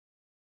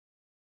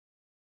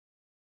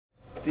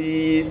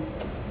The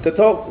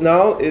talk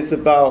now is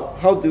about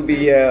how to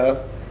be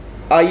a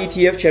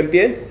IETF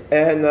champion,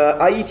 and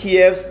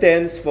IETF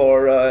stands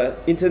for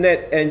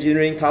Internet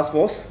Engineering Task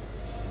Force.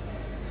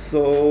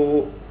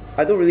 So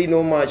I don't really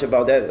know much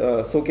about that.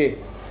 It's okay.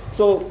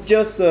 So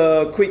just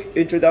a quick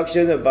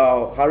introduction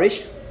about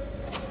Harish.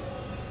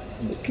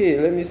 Okay,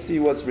 let me see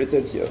what's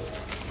written here.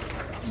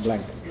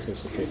 Blank, so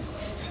it's okay.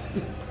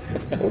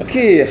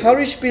 Okay,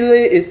 Harish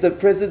Pillay is the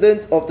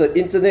president of the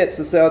Internet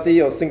Society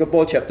of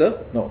Singapore chapter.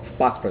 No,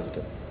 past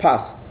president.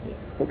 Past? Yeah.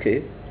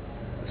 Okay,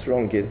 it's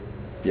wrong again.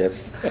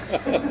 Yes.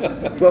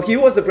 Well, he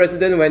was the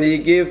president when he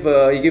gave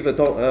a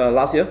talk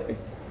last year.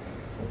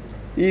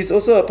 He's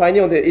also a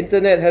pioneer on the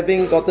internet,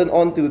 having gotten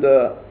onto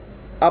the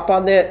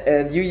ARPANET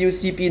and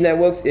UUCP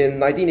networks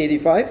in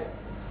 1985.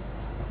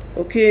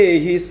 Okay,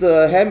 he's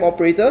a ham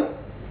operator,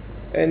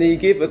 and he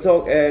gave a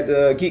talk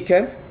at Geek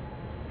Camp.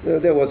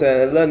 That was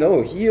I learned.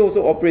 Oh, he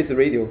also operates a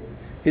radio.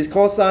 His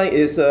call sign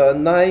is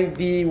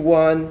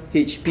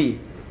 9V1HP.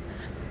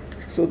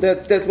 So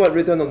that's what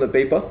written on the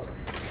paper.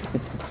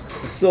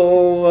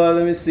 So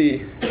let me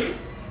see.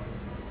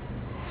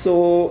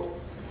 So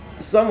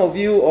some of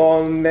you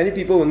or many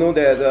people will know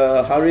that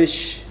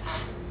Harish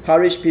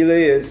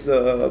Pillay is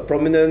a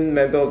prominent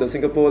member of the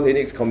Singapore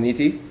Linux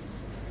community.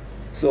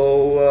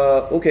 So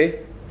okay,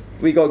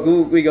 we got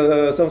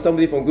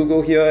somebody from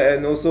Google here,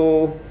 and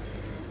also,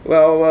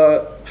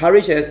 well,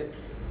 Harish has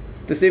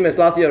the same as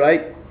last year,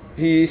 right?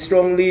 He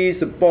strongly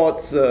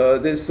supports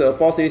this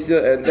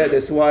FOSSASIA, and that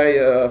is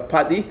why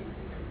partly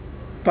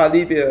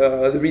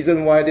the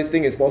reason why this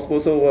thing is possible.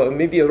 So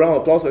maybe a round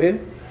of applause for him.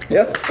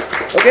 Yeah.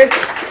 Okay.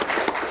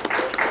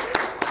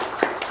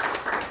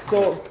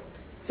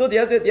 So the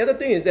other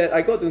thing is that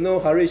I got to know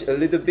Harish a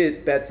little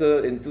bit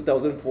better in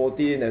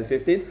 2014 and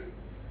 15.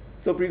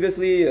 So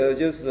previously,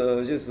 just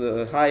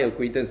high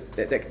acquaintance,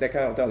 that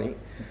kind of thing.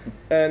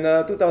 And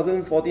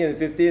 2014 and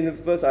 15,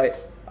 first I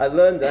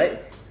learned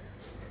that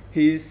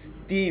his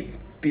deep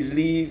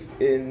belief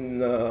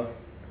in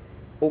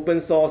open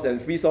source and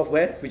free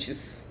software, which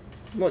is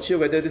not sure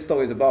whether this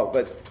talk is about,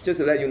 but just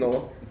to let you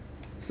know.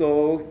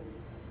 So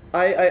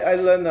I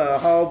learned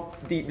how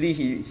deeply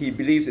he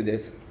believes in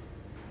this.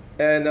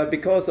 And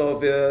because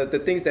of the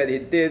things that he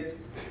did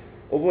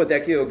over a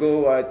decade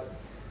ago,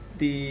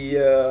 the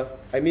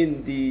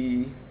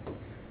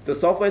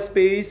software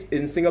space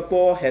in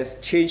Singapore has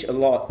changed a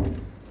lot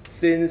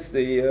since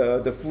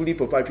the fully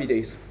proprietary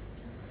days.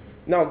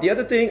 Now, the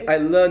other thing I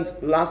learned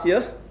last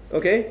year,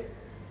 okay,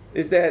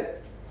 is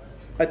that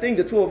I think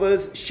the two of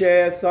us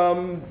share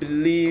some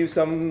beliefs,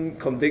 some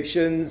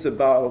convictions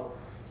about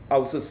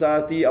our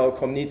society, our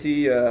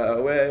community,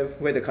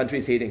 where the country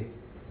is heading.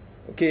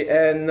 Okay,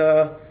 and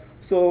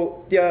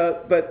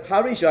but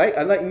Harish, right,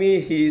 unlike me,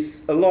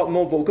 he's a lot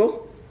more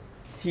vocal.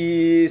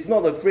 He's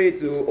not afraid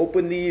to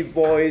openly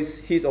voice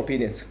his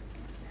opinions.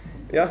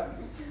 Yeah?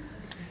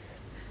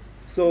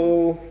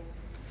 So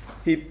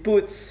he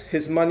puts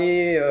his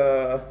money,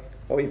 or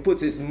he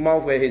puts his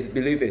mouth where his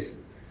belief is.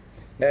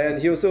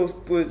 And he also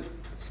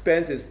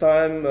spends his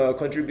time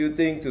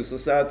contributing to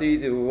society,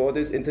 to all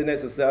these internet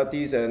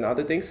societies and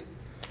other things.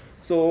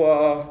 So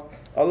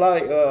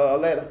I'll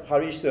let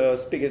Harish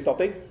speak his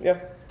topic. Yeah.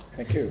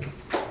 Thank you.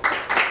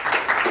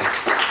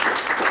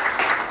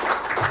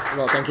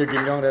 Well, thank you,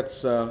 Kim Yong.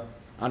 That's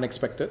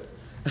unexpected.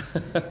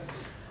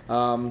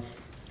 Good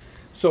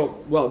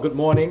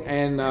morning.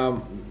 And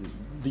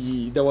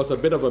there was a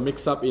bit of a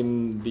mix-up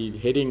in the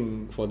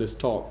heading for this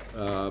talk.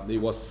 It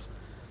was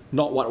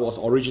not what was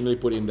originally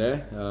put in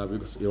there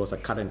because it was a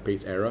cut and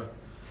paste error.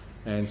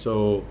 And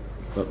so,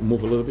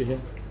 move a little bit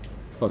here.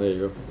 Oh, there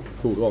you go.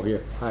 Cool. Oh,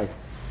 here. Hi.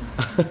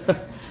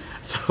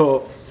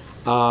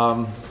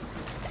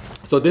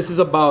 So this is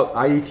about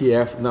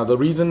IETF. Now the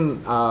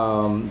reason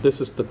this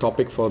is the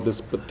topic for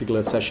this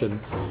particular session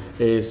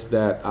is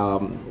that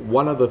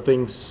one of the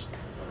things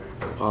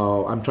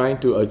I'm trying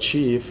to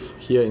achieve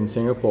here in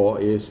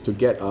Singapore is to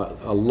get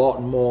a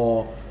lot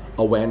more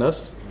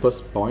awareness,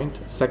 first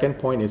point. Second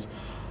point is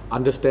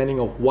understanding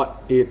of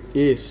what it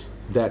is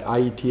that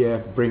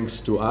IETF brings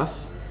to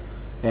us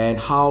and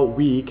how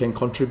we can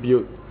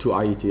contribute to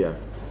IETF.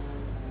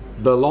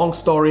 The long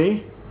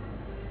story,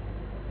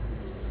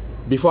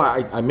 before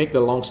I make the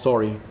long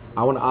story,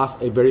 I want to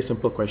ask a very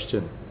simple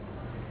question.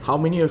 How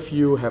many of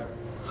you have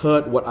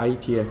heard what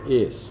IETF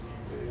is?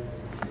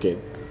 Okay,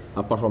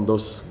 apart from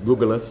those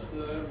Googlers,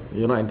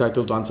 you're not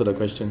entitled to answer the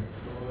question.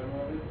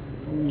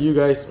 You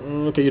guys,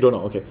 okay, you don't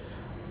know, okay.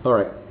 All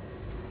right,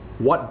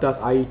 what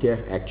does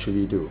IETF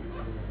actually do?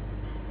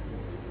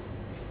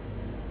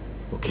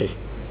 Okay,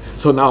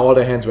 so now all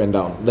the hands went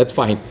down, that's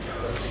fine.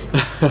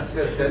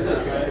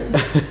 Standards.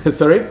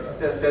 Sorry? It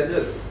says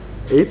standards.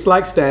 It's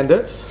like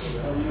standards.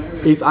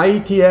 Is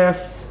IETF,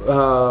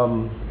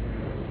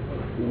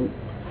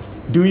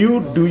 do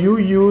you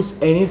use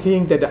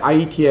anything that the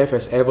IETF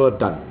has ever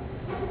done?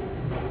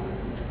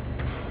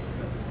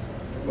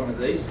 One of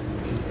these?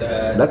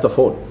 That's a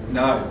phone.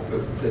 No,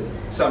 but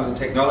some of the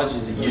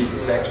technologies it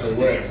uses to actually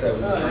work. So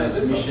with the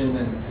transmission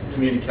and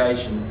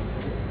communication,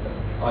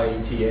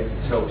 IETF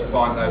to help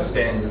define those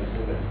standards.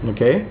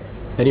 Okay.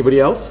 Anybody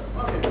else?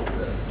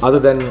 Other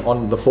than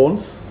on the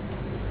phones?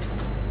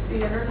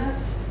 The internet?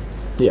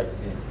 Yeah.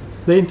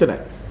 The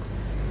internet.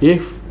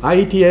 If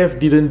IETF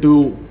didn't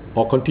do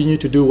or continue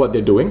to do what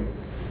they're doing,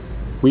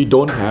 we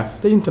don't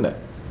have the internet.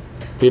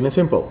 Plain and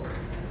simple.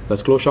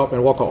 Let's close shop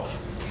and walk off.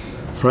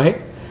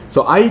 Right?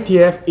 So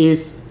IETF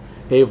is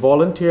a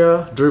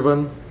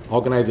volunteer-driven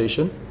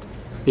organization.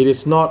 It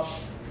is not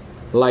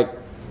like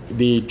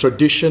the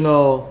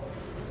traditional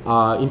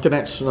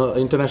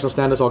international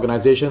standards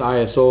organization,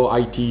 ISO,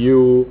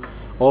 ITU,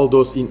 all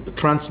those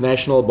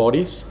transnational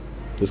bodies.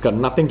 It's got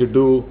nothing to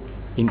do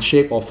in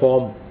shape or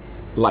form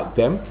like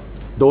them.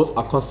 Those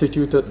are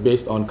constituted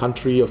based on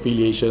country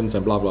affiliations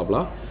and blah, blah,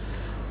 blah.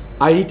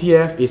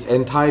 IETF is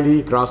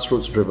entirely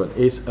grassroots driven.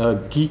 It's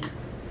a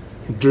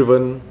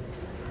geek-driven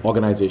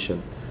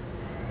organization.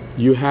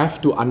 You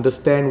have to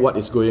understand what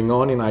is going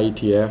on in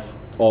IETF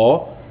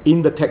or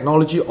in the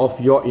technology of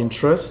your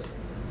interest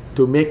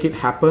to make it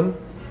happen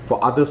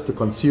for others to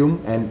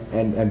consume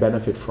and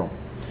benefit from.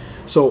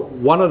 So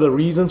one of the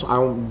reasons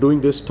I'm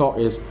doing this talk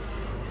is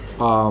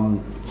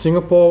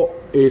Singapore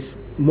is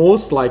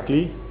most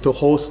likely to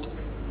host,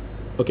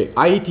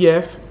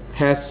 IETF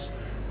has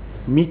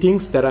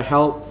meetings that are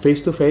held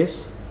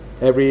face-to-face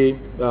every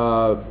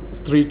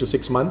 3 to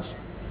 6 months,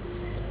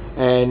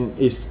 and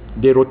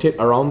they rotate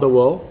around the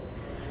world,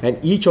 and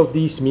each of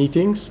these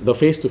meetings, the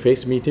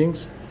face-to-face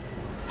meetings,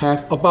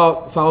 have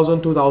about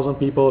 1,000, 2,000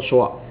 people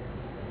show up.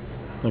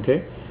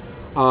 Okay,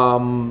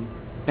 and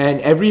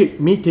every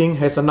meeting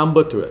has a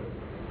number to it.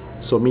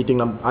 So meeting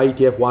number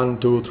IETF 1,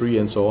 2, 3,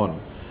 and so on.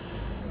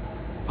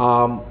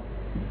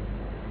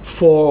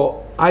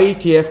 For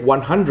IETF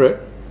 100,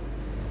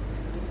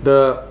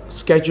 the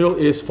schedule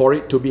is for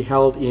it to be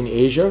held in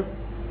Asia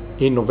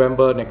in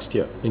November next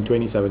year, in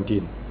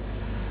 2017.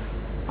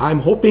 I'm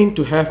hoping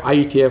to have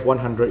IETF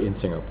 100 in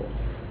Singapore.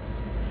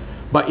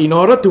 But in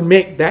order to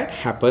make that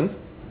happen,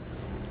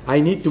 I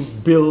need to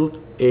build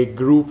a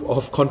group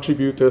of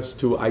contributors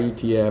to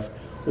IETF,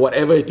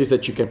 whatever it is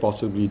that you can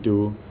possibly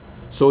do,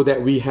 so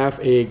that we have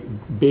a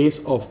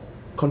base of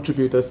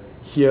contributors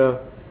here,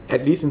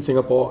 at least in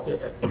Singapore,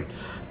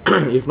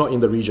 if not in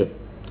the region.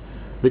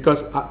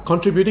 Because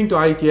contributing to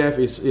IETF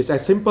is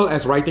as simple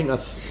as writing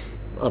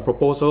a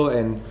proposal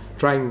and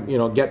trying,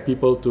 get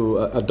people to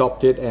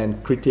adopt it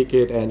and critique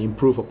it and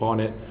improve upon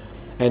it,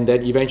 and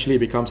then eventually it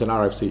becomes an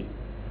RFC.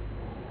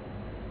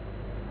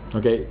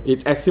 Okay,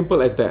 it's as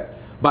simple as that.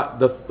 But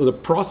the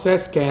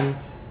process can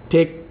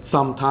take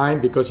some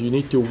time because you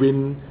need to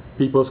win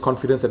people's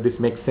confidence that this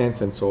makes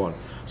sense and so on.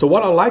 So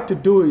what I'd like to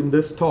do in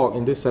this talk,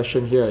 in this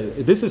session here,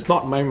 this is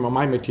not my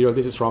material,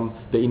 this is from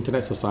the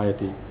Internet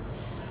Society.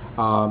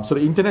 So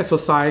the Internet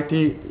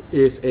Society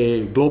is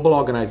a global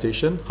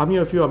organization. How many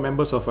of you are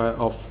members of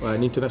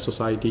an Internet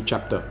Society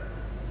chapter?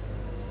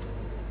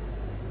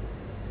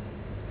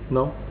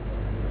 No?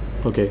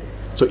 Okay.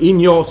 So in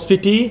your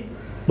city,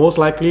 most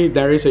likely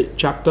there is a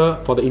chapter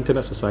for the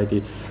Internet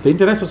Society. The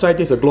Internet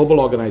Society is a global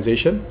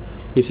organization.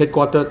 It's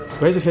headquartered,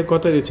 where is it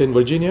headquartered? It's in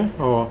Virginia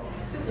or?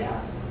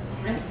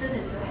 Reston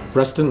is right.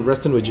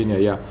 Reston, Virginia,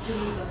 yeah.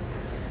 Geneva.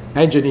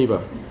 And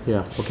Geneva,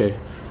 yeah, okay.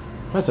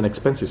 That's an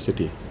expensive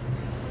city.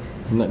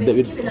 Keep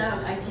an eye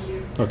on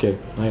ITU. Okay,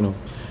 I know.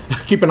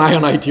 Keep an eye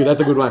on ITU,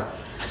 that's a good one.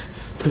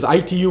 Because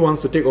ITU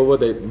wants to take over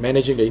the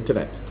managing the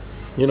internet.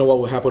 You know what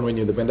will happen when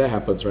that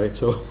happens, right?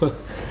 So,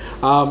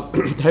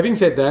 having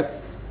said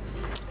that,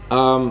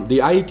 the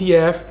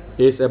IETF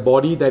is a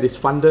body that is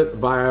funded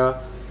via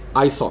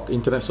ISOC,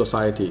 Internet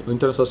Society.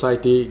 Internet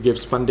Society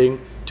gives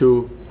funding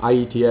to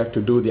IETF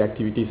to do the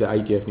activities that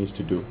IETF needs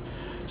to do.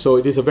 So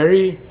it is a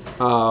very,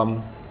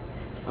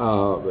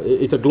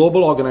 it's a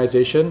global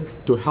organization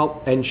to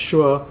help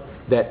ensure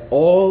that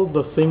all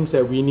the things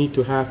that we need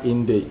to have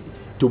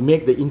to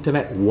make the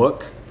internet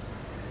work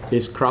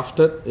is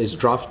crafted, is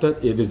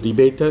drafted, it is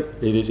debated,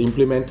 it is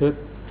implemented,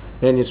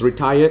 and is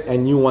retired,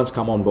 and new ones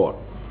come on board.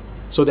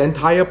 So the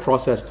entire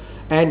process,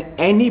 and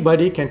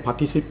anybody can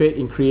participate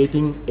in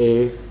creating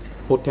a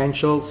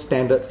potential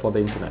standard for the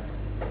internet.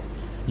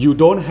 You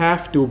don't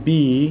have to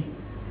be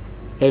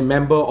a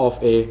member of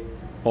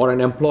or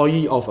an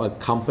employee of a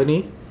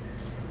company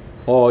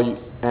or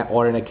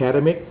an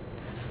academic.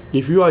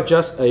 If you are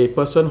just a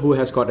person who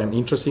has got an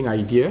interesting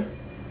idea,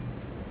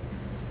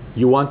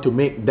 you want to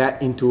make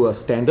that into a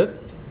standard,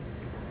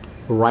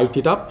 write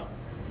it up,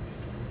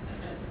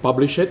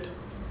 publish it,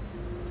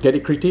 get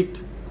it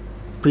critiqued,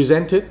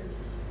 present it,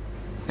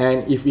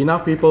 and if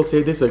enough people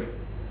say this is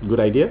a good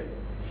idea,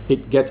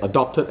 it gets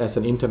adopted as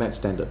an internet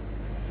standard,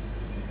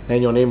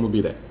 and your name will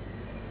be there.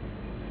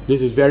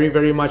 This is very,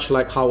 very much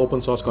like how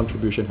open source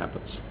contribution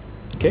happens.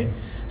 Okay,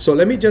 so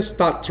let me just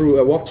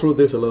walk through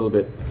this a little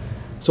bit.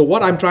 So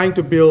what I'm trying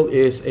to build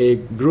is a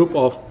group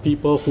of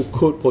people who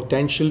could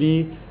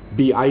potentially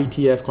be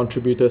IETF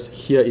contributors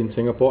here in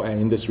Singapore and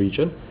in this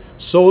region,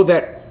 so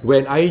that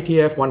when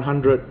IETF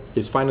 100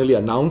 is finally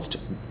announced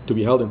to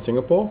be held in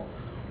Singapore,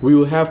 we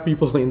will have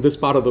people in this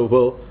part of the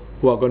world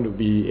who are going to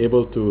be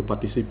able to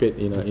participate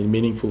in a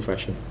meaningful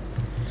fashion.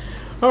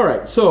 All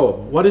right, so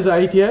what is the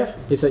IETF?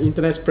 It's the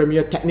Internet's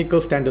premier technical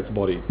standards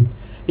body.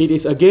 It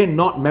is again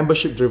not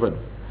membership driven.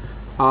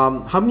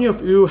 How many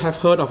of you have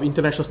heard of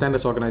International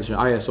Standards Organization,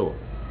 ISO?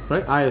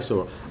 Right,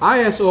 ISO.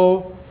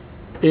 ISO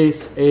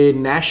is a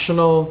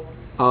national,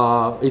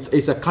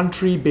 it's a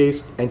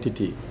country-based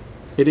entity.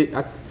 It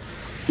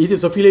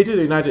is affiliated to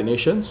the United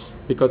Nations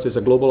because it's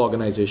a global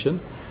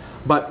organization.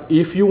 But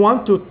if you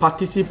want to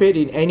participate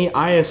in any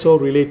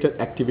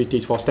ISO-related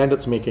activities for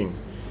standards making,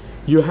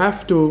 you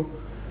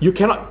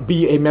cannot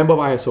be a member of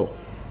ISO.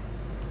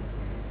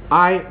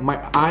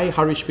 I,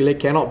 Harish Pillay,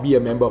 cannot be a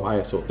member of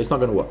ISO. It's not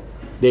going to work.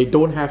 They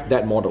don't have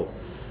that model.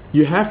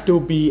 You have to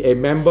be a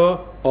member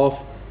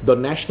of the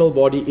national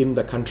body in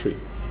the country,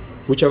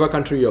 whichever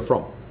country you're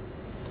from.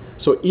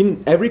 So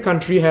in every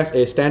country has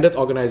a standards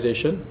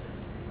organization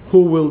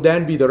who will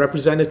then be the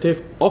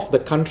representative of the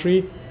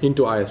country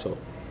into ISO.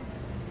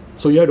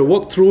 So you have to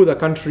work through the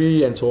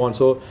country and so on.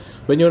 So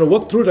when you want to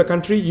work through the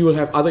country, you will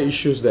have other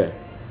issues there.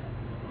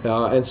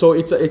 And so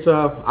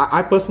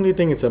I personally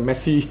think it's a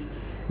messy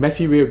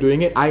way of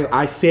doing it.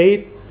 I say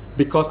it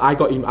because I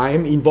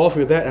am involved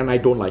with that and I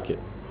don't like it.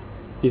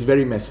 It's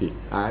very messy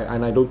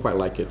and I don't quite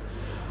like it.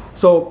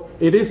 So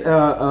it is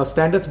a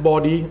standards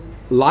body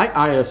like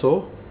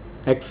ISO,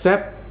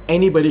 except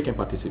anybody can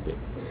participate.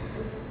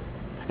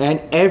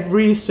 And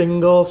every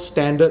single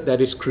standard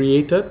that is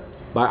created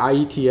by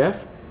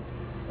IETF,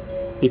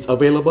 it's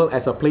available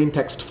as a plain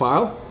text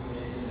file,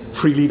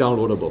 freely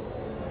downloadable.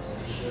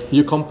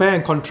 You compare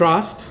and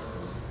contrast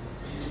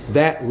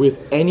that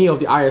with any of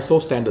the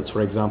ISO standards,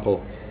 for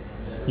example.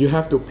 You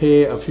have to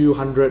pay a few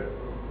hundred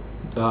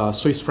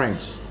Swiss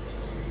francs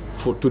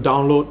to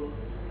download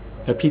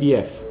a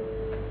PDF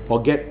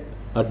or get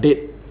a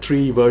date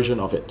tree version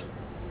of it,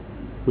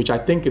 which I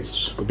think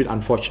it's a bit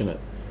unfortunate.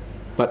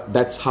 But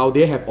that's how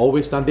they have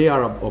always done. They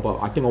are about,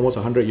 I think, almost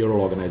a 100-year-old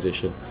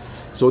organization.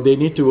 So they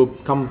need to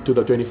come to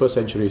the 21st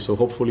century. So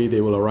hopefully they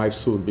will arrive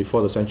soon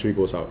before the century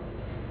goes out,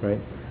 right?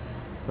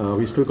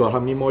 We still got how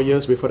many more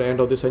years before the end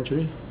of this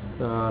century?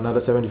 Another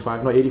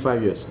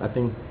 85 years. I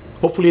think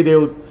hopefully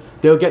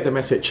they'll get the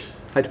message.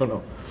 I don't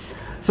know.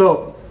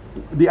 So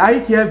the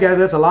IETF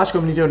gathers a large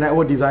community of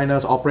network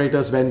designers,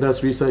 operators,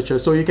 vendors,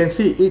 researchers. So you can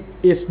see it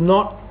is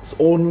not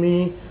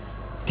only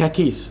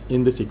techies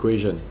in this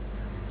equation.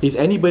 It's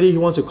anybody who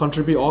wants to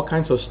contribute all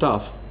kinds of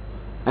stuff.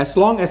 As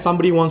long as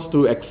somebody wants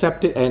to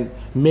accept it and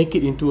make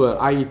it into an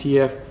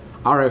IETF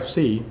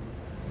RFC,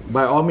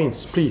 by all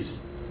means,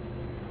 please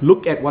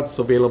look at what's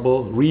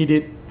available, read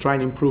it, try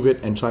and improve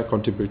it, and try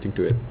contributing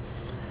to it.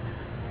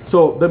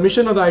 So the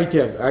mission of the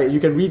IETF,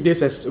 you can read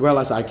this as well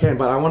as I can,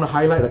 but I want to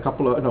highlight a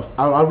couple of, no,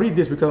 I'll read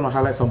this because I want to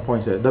highlight some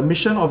points here. The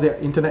mission of the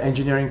Internet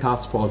Engineering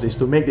Task Force is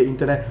to make the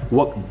Internet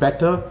work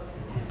better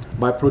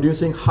by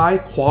producing high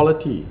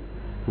quality,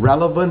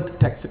 relevant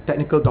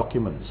technical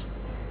documents.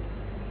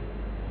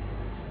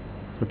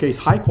 Okay, it's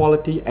high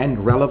quality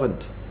and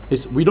relevant.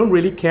 We don't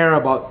really care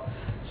about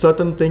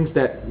certain things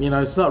that,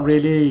 it's not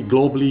really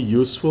globally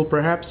useful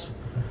perhaps.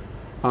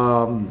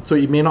 So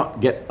it may not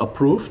get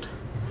approved.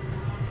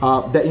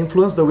 That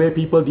influence the way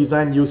people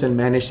design, use, and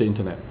manage the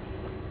internet.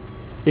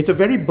 It's a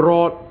very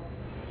broad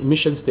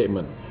mission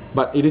statement,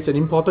 but it is an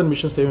important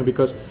mission statement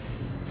because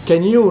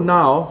can you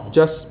now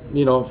just,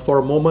 for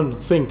a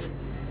moment think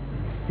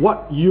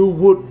what you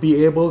would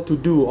be able to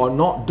do or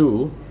not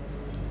do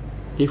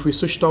if we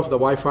switched off the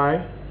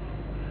Wi-Fi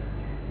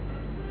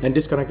and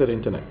disconnected the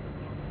internet?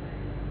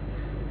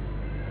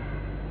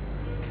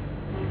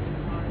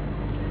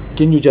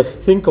 Can you just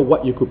think of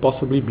what you could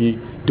possibly be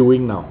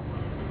doing now?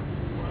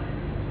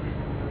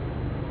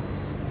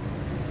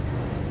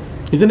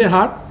 Isn't it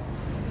hard?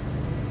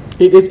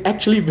 It is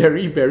actually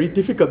very, very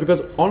difficult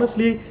because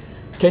honestly,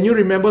 can you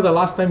remember the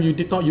last time you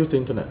did not use the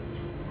internet?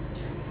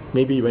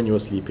 Maybe when you were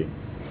sleeping.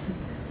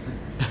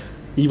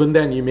 Even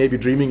then, you may be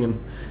dreaming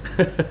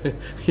and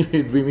you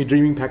may be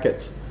dreaming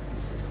packets,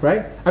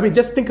 right? I mean,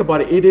 just think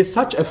about it. It is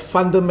such a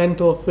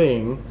fundamental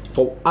thing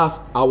for us,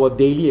 our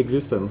daily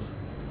existence,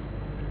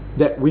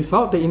 that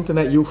without the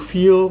internet, you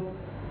feel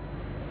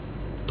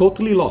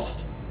totally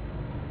lost,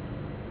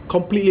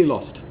 completely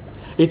lost.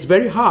 It's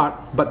very hard,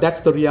 but that's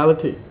the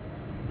reality.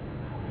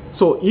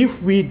 So if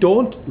we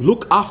don't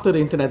look after the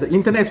internet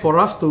is for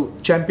us to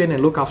champion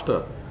and look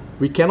after.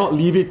 We cannot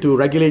leave it to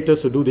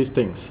regulators to do these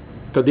things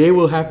because they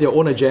will have their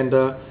own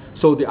agenda.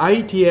 So the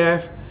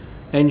IETF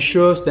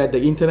ensures that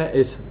the internet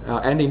is,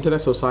 and the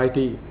internet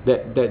society,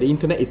 that the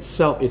internet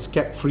itself is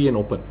kept free and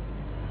open.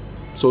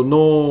 So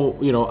no,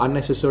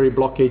 unnecessary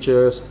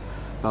blockages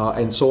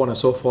and so on and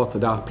so forth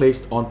that are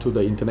placed onto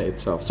the internet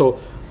itself. So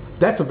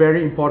that's a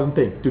very important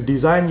thing, to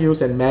design,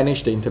 use, and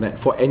manage the internet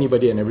for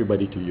anybody and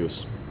everybody to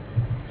use.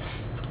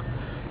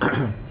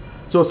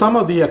 So some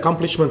of the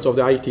accomplishments of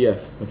the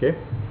IETF, okay?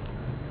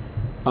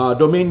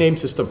 Domain name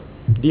system,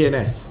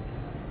 DNS.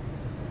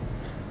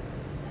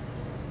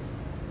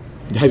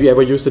 Have you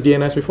ever used the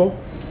DNS before?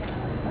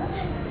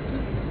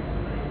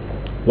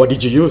 What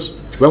did you use?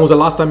 When was the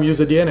last time you used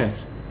the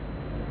DNS?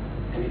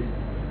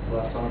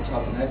 Last time I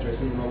typed an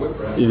address into my web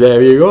browser.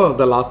 There you go.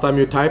 The last time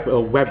you type a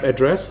web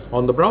address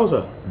on the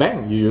browser,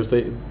 bang, you use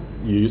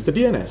the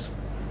DNS.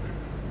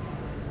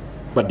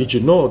 But did you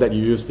know that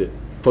you used it?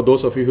 For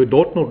those of you who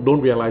don't know, don't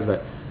realize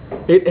that.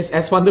 It is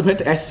as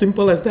fundamental, as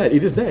simple as that.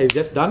 It is there, it's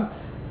just done.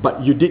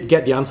 But you did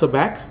get the answer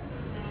back.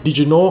 Did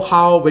you know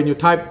how when you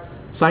type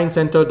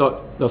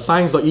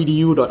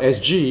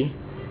science.edu.sg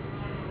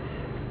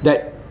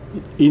that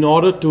in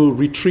order to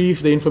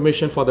retrieve the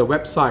information for the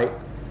website,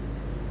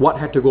 what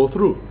had to go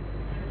through?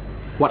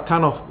 What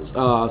kind of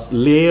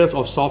layers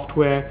of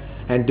software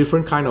and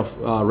different kind of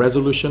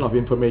resolution of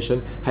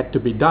information had to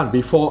be done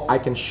before I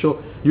can show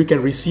you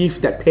can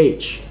receive that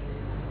page.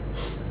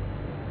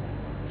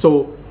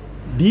 So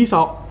these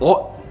are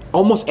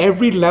almost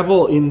every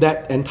level in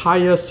that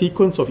entire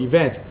sequence of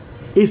events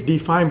is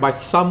defined by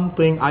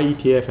something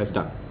IETF has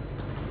done.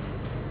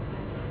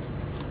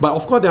 But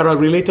of course there are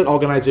related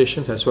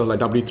organizations as well, like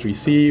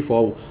W3C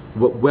for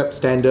web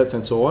standards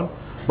and so on.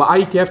 But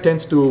IETF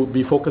tends to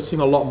be focusing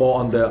a lot more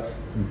on the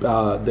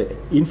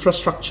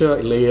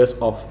infrastructure layers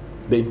of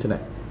the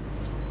internet.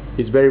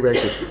 It's very, very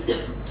good.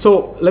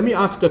 So let me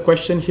ask a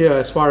question here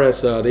as far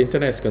as the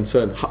internet is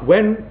concerned.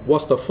 When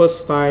was the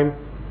first time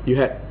you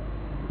had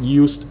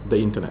used the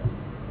internet?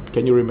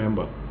 Can you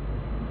remember?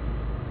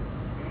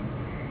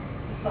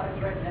 Besides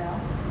right now.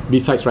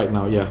 Besides right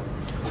now, yeah.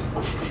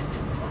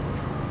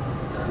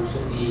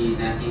 Should be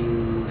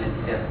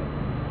 1997.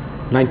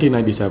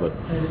 1997.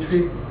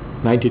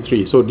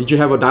 93. So did you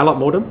have a dial-up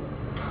modem?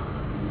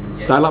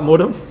 Yes. Dial-up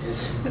modem?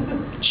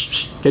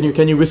 Yes.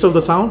 Can you whistle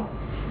the sound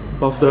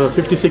of the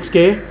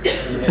 56K?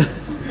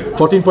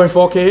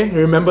 14.4K,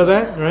 remember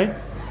that, right?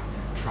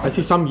 I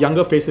see some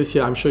younger faces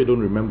here, I'm sure you don't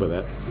remember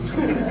that.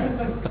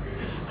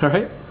 All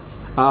right?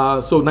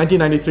 So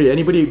 1993,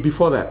 anybody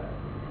before that?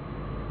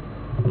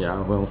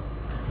 Yeah, well,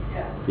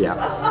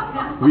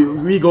 yeah.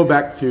 We go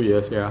back a few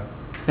years, yeah.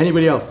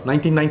 Anybody else?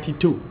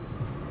 1992.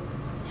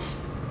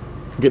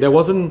 Okay, there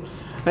wasn't,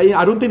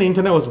 I don't think the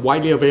internet was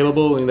widely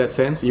available in that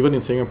sense, even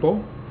in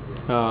Singapore.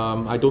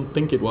 I don't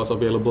think it was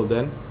available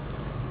then.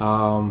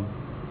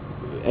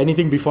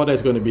 Anything before that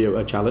is going to be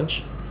a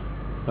challenge.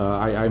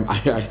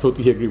 I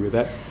totally agree with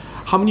that.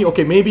 How many,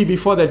 okay, maybe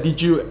before that,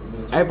 did you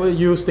ever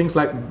use things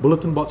like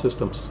bulletin board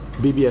systems,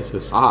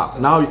 BBSs? Ah,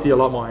 now you see a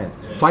lot more hands.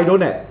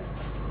 FidoNet.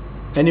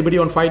 Anybody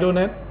on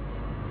FidoNet?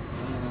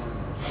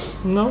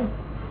 No?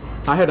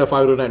 I had a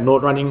FidoNet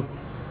node running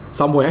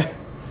somewhere.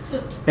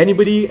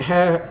 Anybody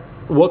have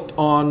worked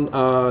on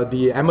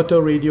the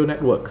amateur radio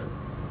network,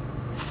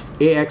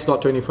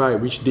 AX.25,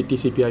 which did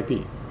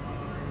TCP/IP?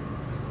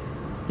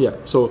 Yeah,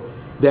 so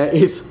there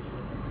is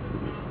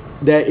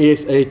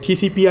a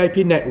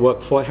TCP/IP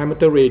network for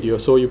amateur radio.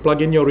 So you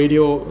plug in your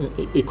radio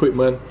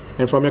equipment,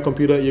 and from your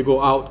computer you go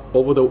out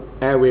over the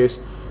airwaves.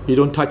 You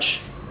don't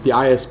touch the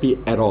ISP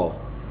at all,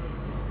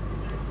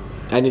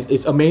 and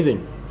it's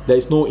amazing. There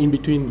is no in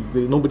between,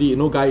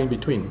 no guy in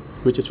between,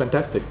 which is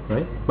fantastic,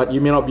 right? But you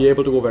may not be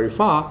able to go very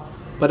far,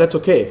 but that's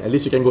okay. At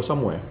least you can go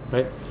somewhere,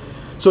 right?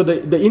 So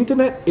the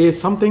internet is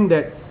something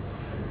that,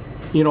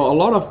 you know, a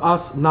lot of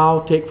us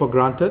now take for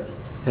granted.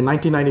 In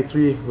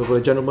 1993, there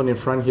was a gentleman in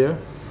front here,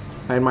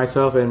 and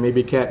myself and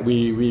maybe Kat,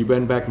 we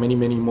went back many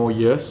more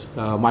years.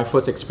 My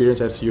first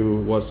experience, as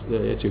you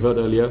heard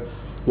earlier,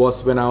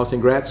 was when I was in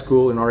grad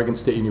school in Oregon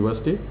State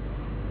University,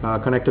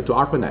 connected to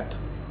ARPAnet.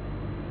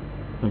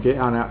 Okay,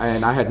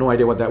 and I had no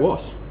idea what that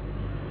was.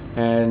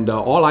 And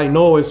all I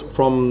know is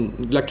from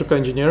electrical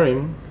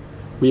engineering,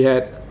 we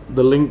had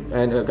the link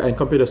and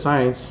computer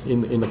science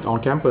on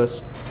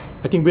campus.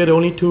 I think we're the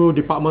only two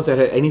departments that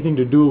had anything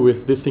to do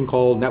with this thing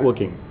called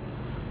networking.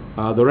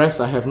 The rest,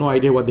 I have no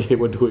idea what they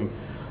were doing.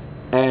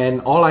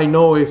 And all I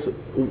know is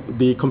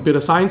the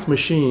computer science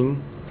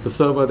machine, the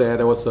server there,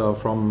 that was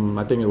from,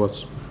 I think it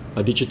was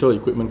a Digital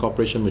Equipment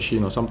Corporation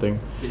machine or something.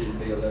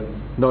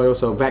 No, it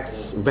was a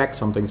VAX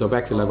something, so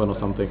VAX 11 or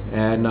something.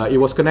 And it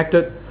was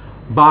connected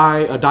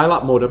by a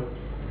dial-up modem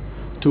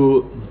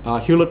to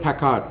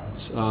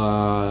Hewlett-Packard's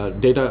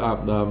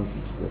data.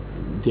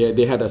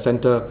 They had a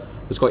center,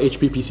 it's called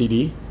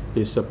HPPCD.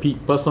 It's a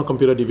personal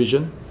computer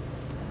division,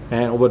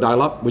 and over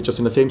dial-up, which was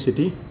in the same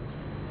city.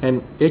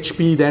 And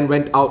HP then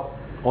went out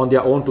on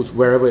their own to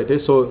wherever it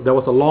is. So there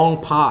was a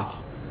long path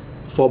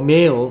for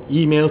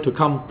email to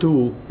come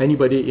to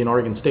anybody in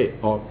Oregon State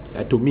or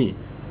to me.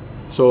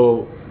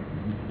 So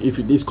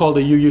it's called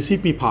the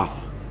UUCP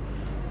path.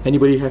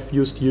 Anybody have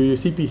used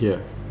UUCP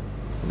here?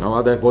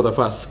 No, they're both of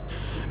us.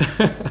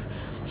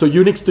 So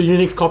Unix to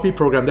Unix copy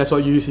program, that's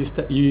what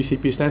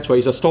UUCP stands for.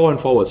 It's a store and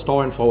forward,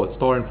 store and forward,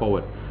 store and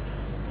forward.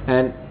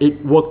 And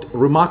it worked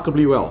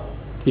remarkably well.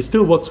 It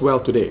still works well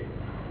today.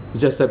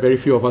 It's just that very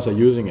few of us are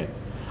using it.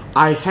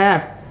 I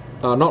have,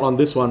 not on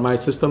this one, my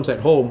systems at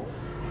home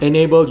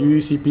enable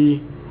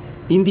UUCP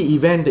in the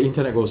event the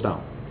internet goes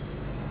down.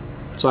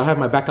 So I have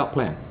my backup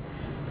plan.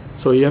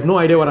 So you have no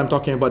idea what I'm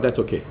talking about, that's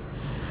okay.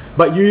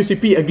 But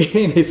UUCP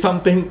again is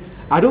something,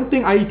 I don't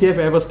think IETF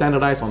ever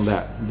standardized on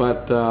that,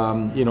 but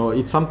you know,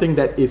 it's something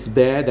that is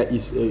there that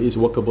is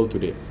workable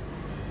today.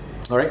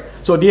 All right,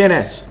 so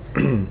DNS,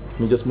 let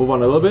me just move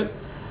on a little bit.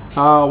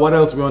 What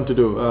else we want to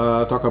do?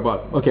 Talk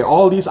about, okay,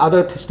 all these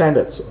other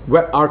standards,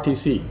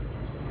 WebRTC.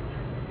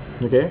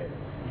 Okay,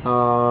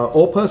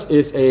 Opus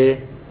is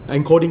a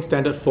encoding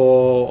standard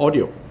for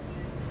audio,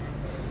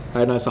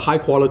 and it's a high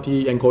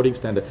quality encoding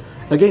standard.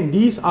 Again,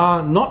 these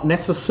are not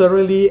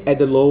necessarily at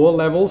the lower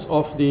levels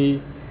of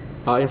the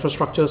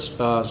infrastructure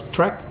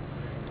track.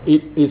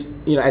 It is,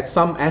 you know, at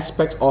some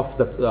aspects of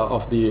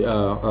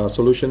the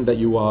solution that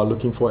you are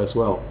looking for as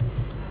well.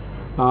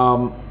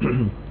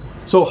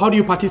 So how do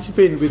you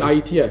participate with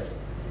IETF?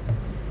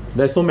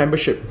 There's no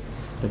membership,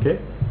 okay?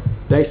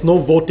 There is no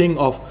voting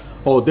of,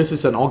 oh, this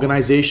is an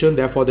organization,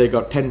 therefore they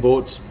got 10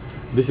 votes.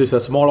 This is a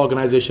small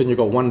organization, you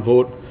got 1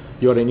 vote.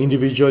 You're an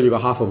individual, you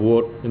got half a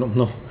vote. You know,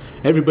 no,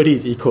 everybody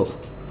is equal,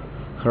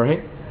 all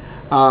right?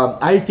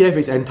 IETF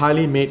is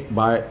entirely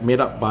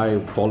made up by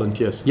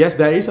volunteers. Yes,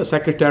 there is a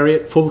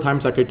secretariat, full-time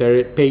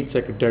secretariat, paid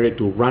secretariat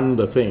to run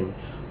the thing,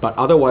 but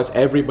otherwise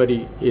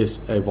everybody is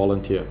a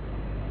volunteer,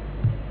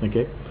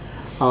 okay?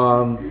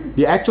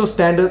 The actual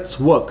standards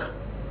work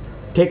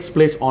takes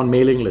place on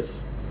mailing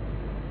lists.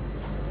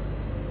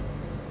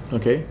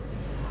 Okay,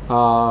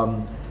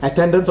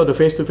 attendance of the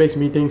face-to-face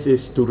meetings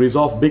is to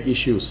resolve big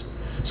issues.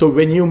 So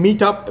when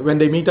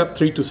they meet up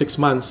 3 to 6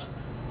 months,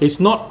 it's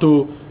not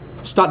to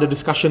start the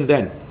discussion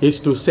then. It's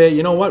to say,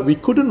 you know what, we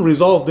couldn't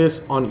resolve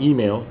this on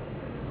email,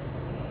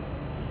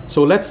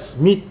 so let's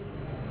meet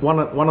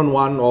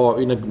one-on-one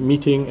or in a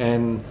meeting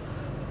and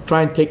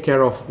try and take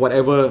care of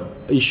whatever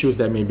issues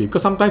there may be.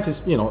 Because sometimes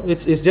it's, you know,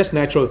 it's just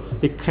natural.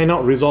 It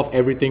cannot resolve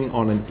everything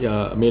on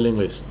a mailing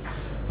list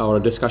or a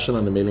discussion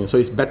on the mailing. So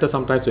it's better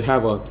sometimes to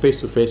have a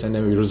face-to-face and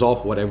then we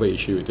resolve whatever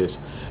issue it is.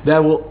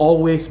 There will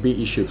always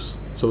be issues.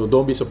 So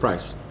don't be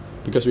surprised,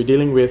 because we're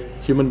dealing with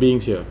human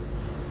beings here.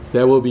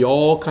 There will be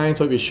all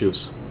kinds of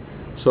issues.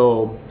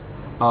 So,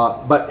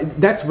 but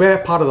that's where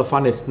part of the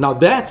fun is. Now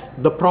that's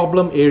the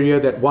problem area,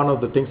 that one of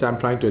the things that I'm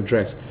trying to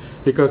address.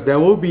 Because there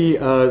will be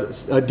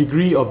a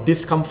degree of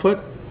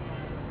discomfort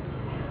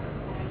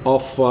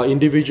of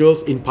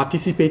individuals in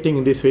participating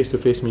in these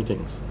face-to-face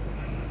meetings.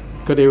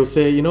 Because they will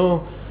say, you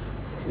know,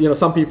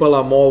 some people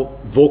are more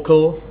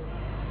vocal,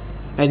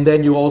 and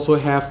then you also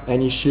have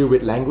an issue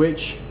with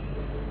language.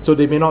 So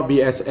they may not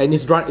be as, and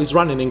it's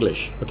run in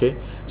English, okay?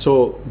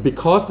 So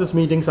because these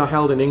meetings are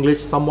held in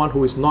English, someone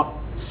who is not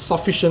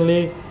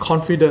sufficiently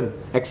confident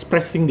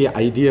expressing their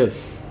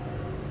ideas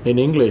in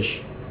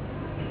English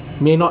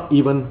may not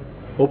even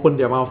open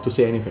their mouth to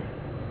say anything.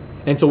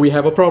 And so we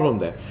have a problem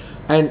there.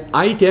 And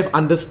IETF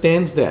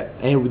understands that,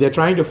 and they're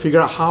trying to figure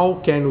out how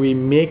can we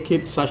make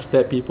it such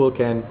that people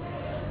can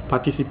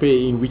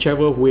participate in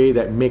whichever way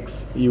that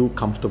makes you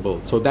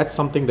comfortable. So that's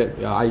something that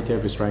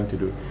IETF is trying to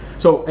do.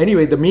 So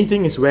anyway, the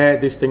meeting is where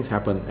these things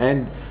happen.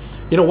 And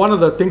you know, one of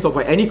the things of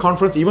any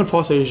conference, even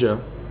FOSSASIA,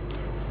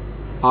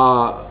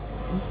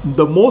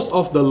 the most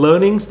of the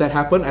learnings that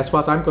happen, as far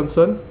as I'm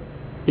concerned,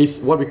 is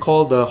what we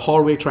call the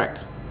hallway track.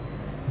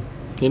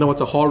 You know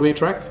what's a hallway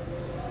track?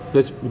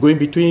 There's going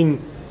between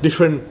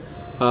different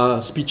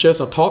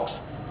speeches or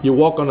talks. You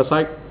walk on the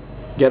side,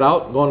 get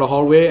out, go on the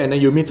hallway, and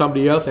then you meet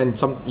somebody else,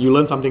 and you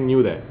learn something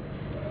new there.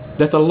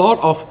 There's a lot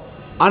of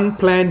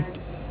unplanned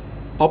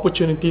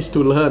opportunities to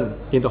learn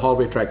in the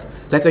hallway tracks.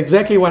 That's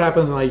exactly what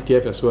happens in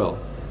IETF as well.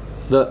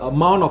 The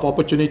amount of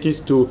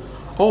opportunities to,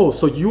 oh,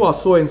 so you are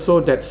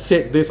so-and-so that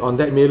said this on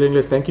that mailing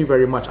list, thank you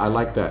very much, I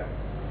like that.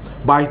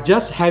 By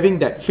just having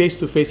that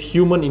face-to-face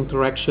human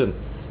interaction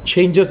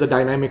changes the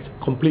dynamics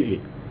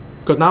completely.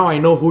 Because now I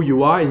know who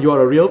you are, and you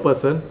are a real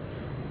person,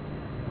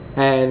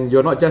 and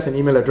you're not just an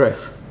email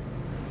address.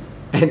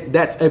 And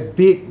that's a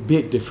big,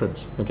 big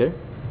difference, okay?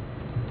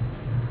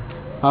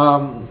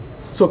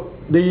 So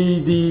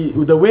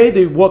the way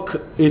the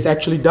work is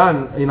actually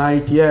done in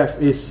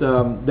IETF is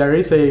there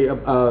is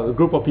a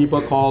group of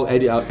people called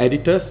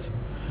editors,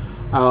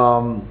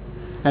 and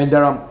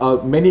there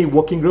are many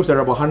working groups. There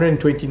are about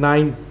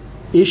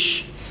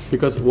 129-ish,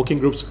 because working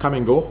groups come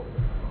and go.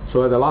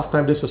 So the last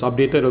time this was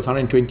updated, it was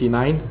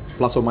 129,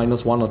 plus or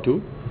minus 1 or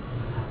 2.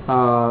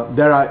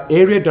 There are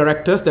area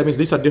directors. That means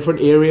these are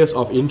different areas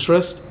of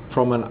interest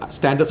from a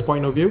standards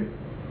point of view.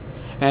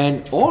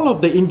 And all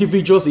of the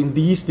individuals in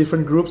these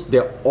different groups,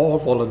 they're all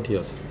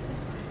volunteers.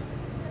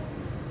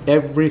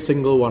 Every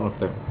single one of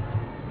them.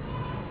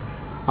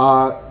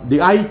 The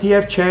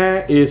IETF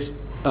chair is,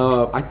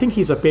 I think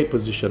he's a paid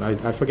position.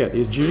 I forget.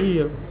 Is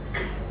Julie?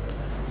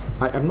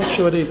 I'm not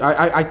sure it is.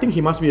 I think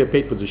he must be a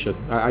paid position.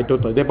 I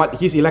don't know. But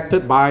he's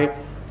elected by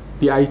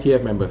the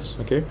IETF members.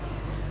 Okay.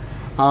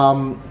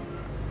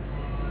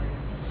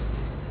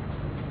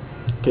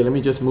 Okay, let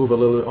me just move a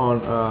little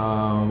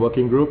on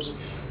working groups.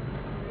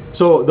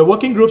 So the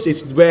working groups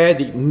is where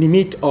the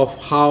meat of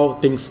how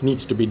things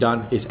needs to be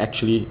done is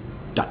actually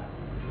done.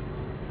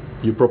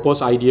 You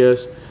propose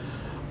ideas.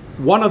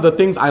 One of the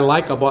things I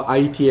like about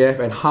IETF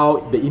and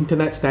how the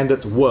internet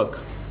standards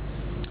work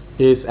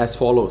is as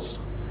follows.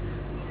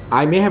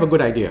 I may have a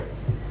good idea.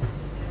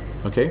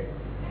 Okay?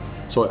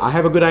 So I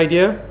have a good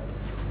idea.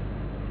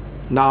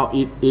 Now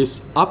it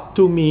is up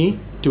to me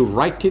to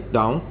write it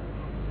down,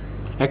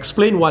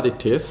 explain what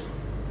it is,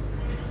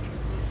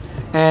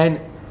 and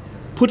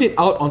put it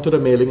out onto the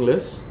mailing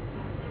list,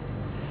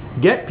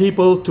 get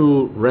people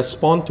to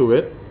respond to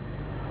it.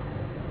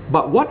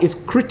 But what is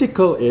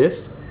critical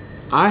is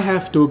I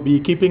have to be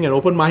keeping an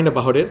open mind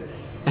about it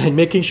and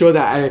making sure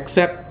that I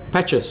accept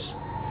patches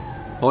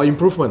or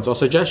improvements or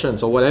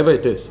suggestions or whatever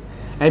it is,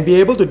 and be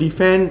able to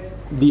defend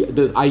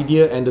the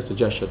idea and the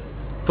suggestion.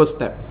 First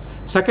step.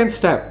 Second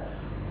step,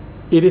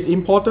 it is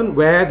important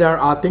where there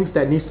are things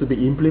that needs to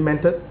be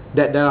implemented,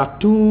 that there are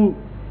two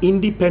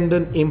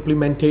independent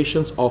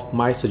implementations of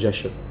my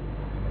suggestion.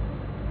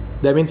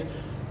 That means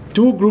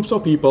two groups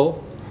of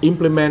people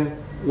implement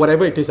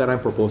whatever it is that I'm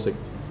proposing.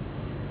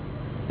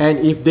 And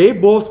if they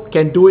both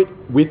can do it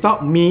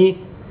without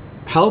me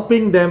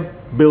helping them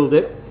build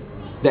it,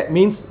 that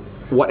means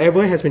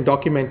whatever has been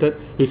documented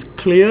is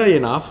clear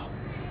enough,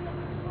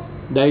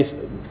 there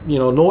is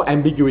no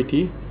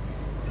ambiguity,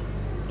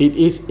 it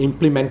is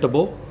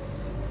implementable,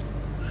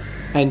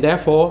 and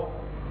therefore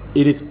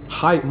it is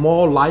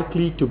more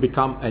likely to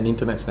become an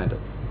internet standard.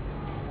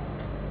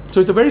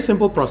 So it's a very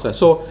simple process.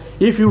 So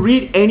if you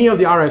read any of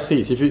the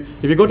RFCs, if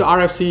you go to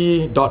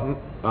rfc.org,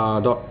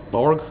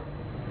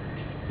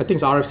 I think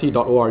it's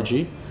rfc.org,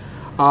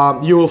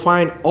 you will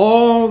find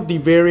all the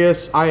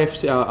various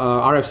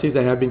RFCs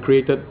that have been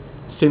created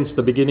since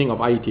the beginning of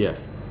IETF.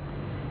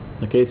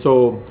 Okay,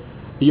 so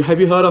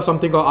have you heard of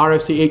something called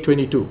RFC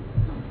 822?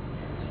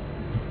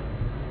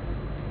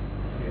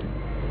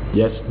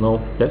 Yes,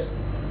 no, yes?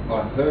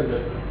 I've heard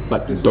it.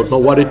 But you don't know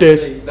what it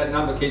is. That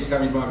number keeps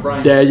coming to my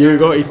brain. There you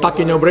go, it's stuck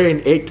in your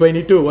brain.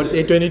 822. What is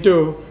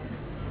 822?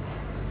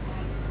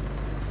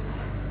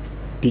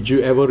 Did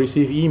you ever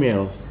receive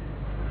email?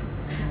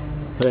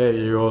 There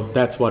you go,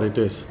 that's what it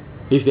is.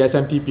 It's the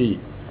SMTP.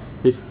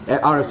 It's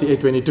RFC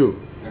 822.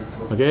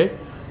 Okay,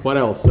 what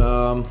else?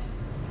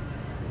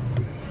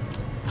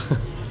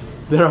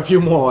 There are a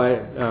few more.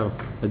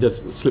 I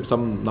just slipped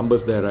some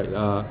numbers there, right?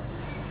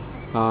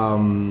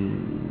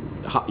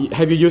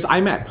 Have you used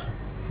IMAP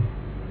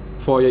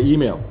for your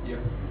email? Yeah.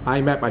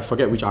 IMAP, I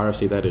forget which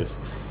RFC that is.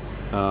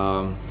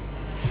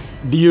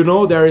 Do you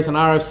know there is an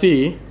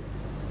RFC,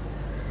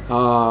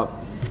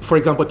 for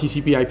example,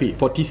 TCP/IP.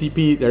 For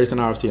TCP, there is an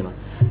RFC.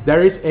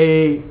 There is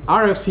a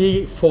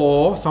RFC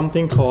for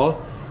something called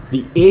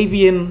the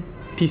Avian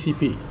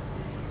TCP.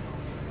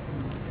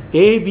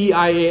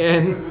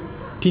 AVIAN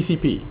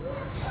TCP.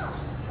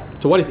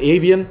 So what is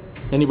avian?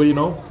 Anybody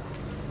know?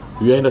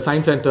 You're in the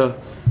science center.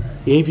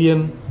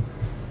 Avian.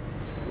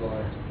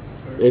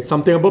 It's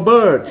something about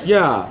birds.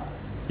 Yeah.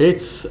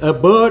 It's a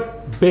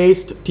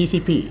bird-based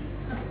TCP.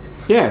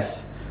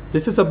 Yes.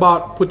 This is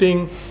about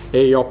putting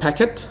your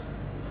packet,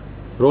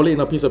 roll it in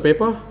a piece of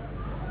paper,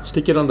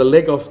 stick it on the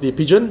leg of the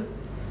pigeon,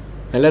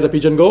 and let the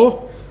pigeon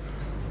go.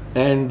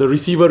 And the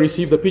receiver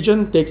receives the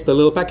pigeon, takes the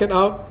little packet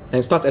out,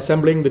 and starts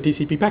assembling the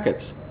TCP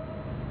packets.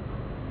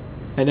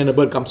 And then the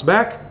bird comes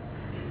back.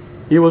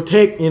 It will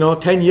take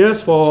 10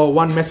 years for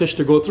one message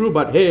to go through,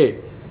 but hey,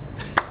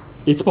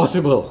 it's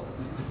possible.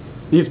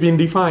 It's been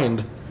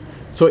defined.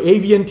 So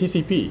avian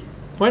TCP,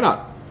 why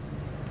not?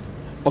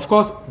 Of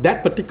course,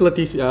 that particular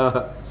TCP,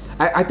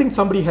 I think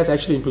somebody has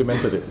actually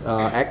implemented it,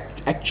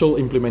 actual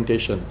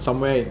implementation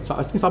somewhere.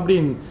 I think somebody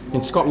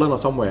in Scotland or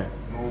somewhere.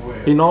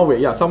 In Norway,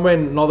 yeah, somewhere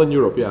in Northern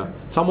Europe, yeah.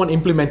 Someone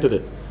implemented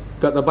it.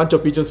 Got a bunch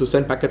of pigeons who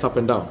send packets up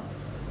and down.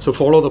 So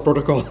follow the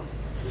protocol.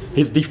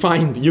 It's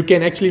defined. You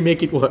can actually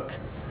make it work.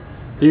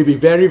 It'll be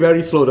very,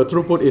 very slow. The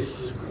throughput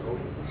is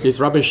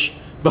rubbish,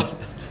 but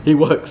it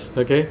works,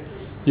 okay?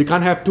 You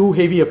can't have too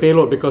heavy a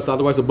payload because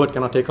otherwise the bird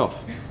cannot take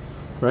off,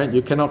 right?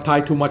 You cannot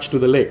tie too much to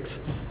the legs.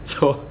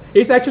 So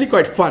it's actually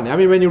quite fun. I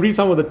mean, when you read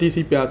some of the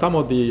TCP, some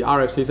of the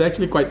RFCs, it's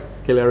actually quite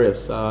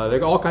hilarious. They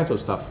got all kinds of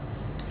stuff,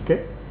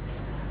 okay?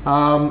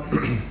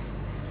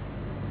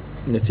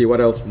 Let's see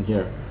what else in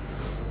here.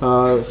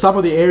 Some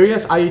of the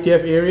areas,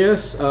 IETF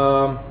areas,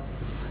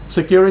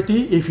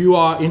 security. If you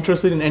are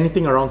interested in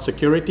anything around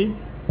security,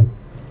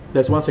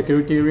 there's one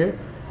security area.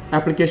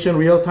 Application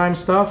real-time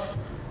stuff,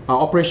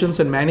 operations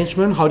and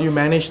management. How do you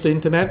manage the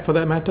internet for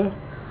that matter?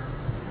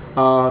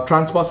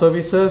 Transport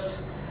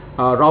services,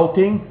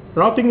 routing.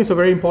 Routing is a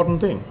very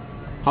important thing.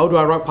 How do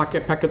I route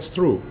packets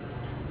through?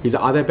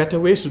 Are there better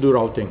ways to do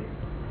routing?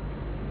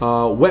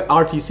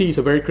 WebRTC is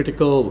a very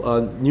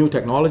critical new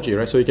technology,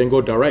 right? So you can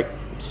go direct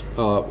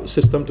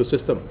system to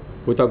system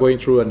without going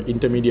through an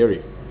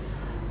intermediary.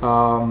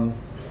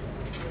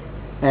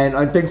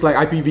 And things like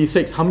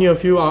IPv6. How many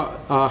of you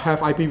have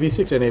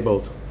IPv6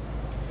 enabled?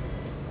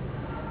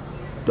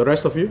 The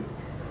rest of you?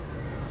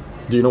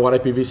 Do you know what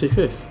IPv6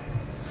 is?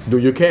 Do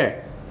you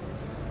care?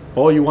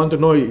 Or you want to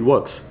know it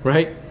works,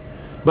 right?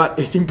 But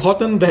it's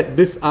important that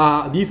these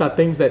are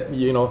things that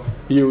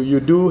you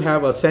do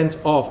have a sense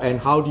of, and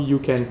how you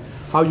can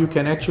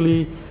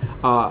actually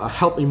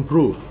help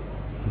improve.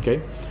 Okay.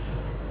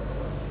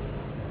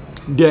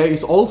 There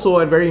is also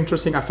a very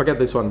interesting. I forget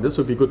this one. This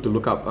would be good to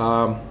look up.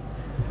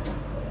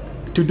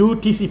 To do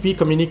TCP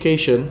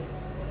communication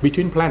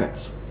between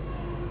planets.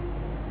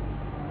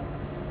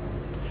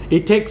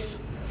 It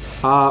takes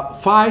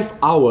 5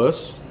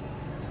 hours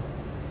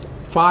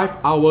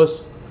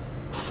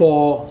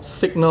for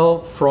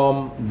signal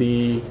from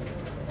the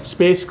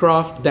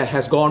spacecraft that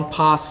has gone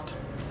past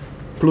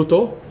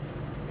Pluto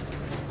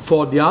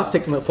for their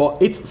signal, for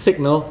its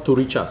signal to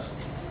reach us.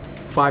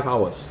 5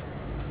 hours,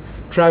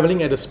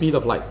 traveling at the speed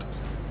of light.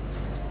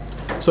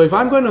 So if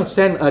I'm going to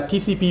send a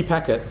TCP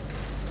packet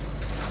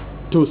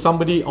to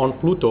somebody on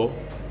Pluto,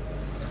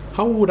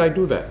 how would I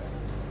do that?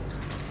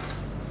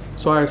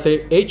 So I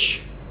say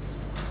H,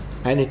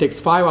 and it takes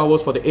 5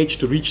 hours for the H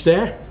to reach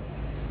there,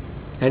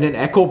 and then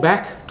echo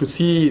back to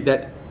see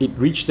that it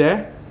reached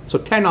there. So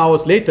 10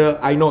 hours later,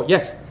 I know,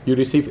 yes, you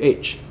received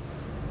H.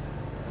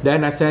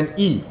 Then I send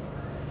E.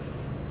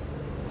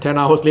 10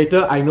 hours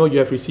later, I know you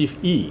have received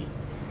E.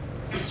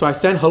 So I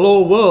send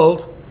hello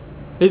world.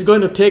 It's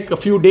going to take a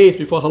few days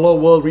before hello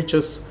world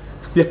reaches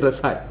the other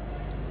side.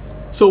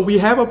 So we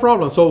have a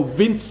problem. So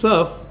Vint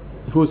Cerf,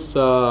 who's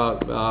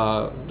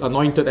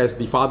anointed as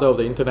the father of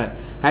the internet,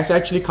 has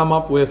actually come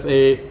up with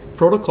a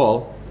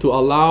protocol to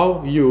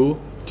allow you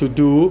to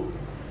do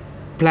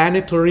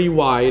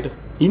planetary-wide,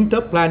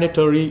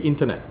 interplanetary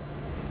internet.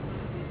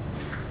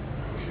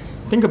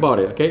 Think about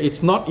it, okay?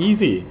 It's not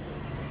easy.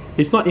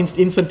 It's not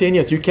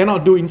instantaneous. You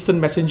cannot do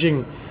instant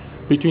messaging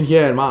between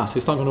here and Mars.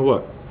 It's not going to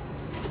work.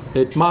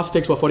 Mars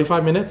takes, what,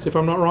 45 minutes, if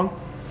I'm not wrong,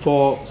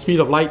 for speed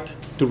of light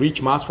to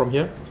reach Mars from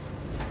here.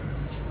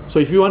 So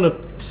if you want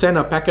to send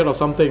a packet or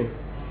something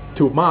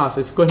to Mars,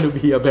 it's going to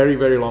be a very,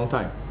 very long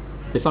time.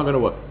 It's not going to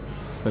work,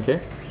 okay?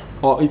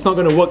 Or it's not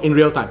going to work in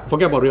real time.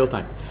 Forget about real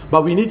time.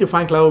 But we need to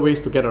find clever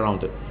ways to get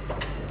around it,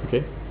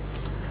 okay?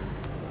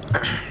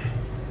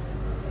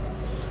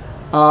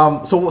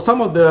 So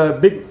some of the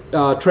big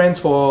trends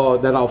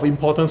that are of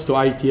importance to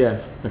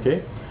IETF,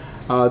 okay?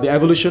 The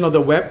evolution of the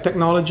web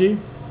technology,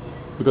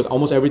 because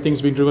almost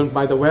everything's been driven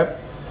by the web.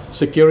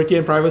 Security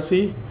and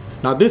privacy.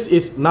 Now this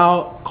is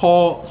now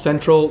core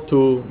central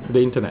to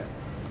the internet.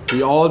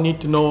 We all need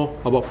to know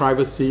about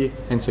privacy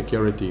and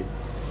security.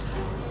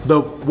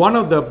 One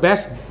of the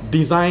best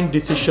design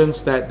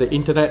decisions that the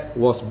internet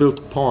was built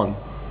upon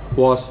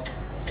was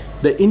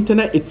the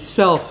internet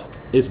itself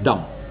is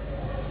dumb.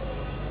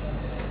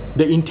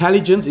 The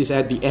intelligence is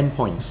at the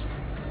endpoints.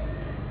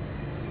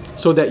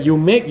 So that you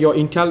make your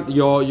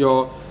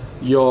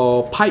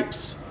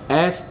pipes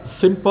as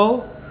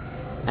simple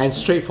and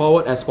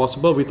straightforward as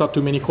possible without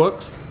too many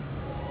quirks.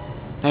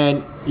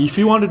 And if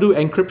you want to do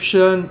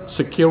encryption,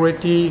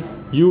 security,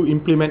 you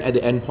implement at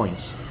the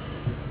endpoints.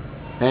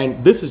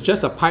 And this is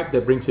just a pipe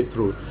that brings it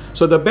through.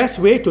 So the best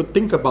way to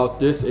think about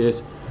this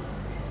is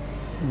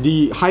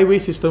the highway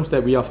systems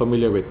that we are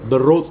familiar with, the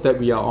roads that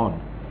we are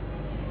on.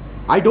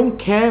 I don't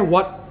care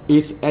what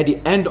is at the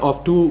end of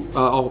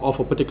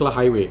a particular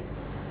highway.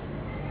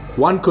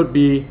 One could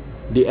be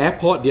the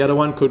airport, the other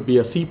one could be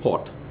a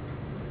seaport.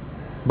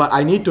 But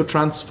I need to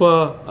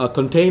transfer a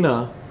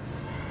container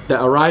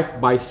that arrived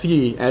by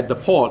sea at the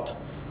port,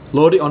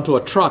 load it onto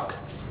a truck,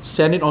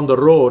 send it on the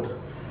road,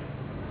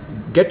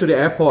 get to the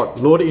airport,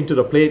 load it into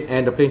the plane,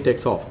 and the plane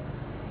takes off.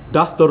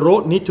 Does the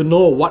road need to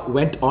know what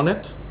went on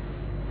it?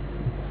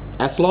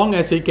 As long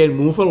as it can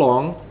move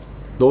along,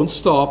 don't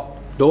stop,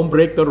 don't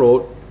break the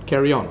road,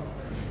 carry on.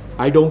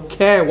 I don't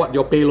care what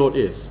your payload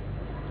is.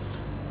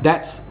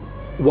 That's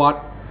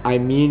what I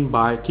mean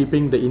by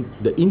keeping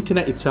the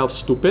internet itself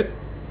stupid.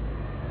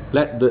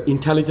 Let the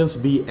intelligence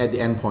be at the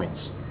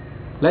endpoints.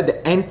 Let the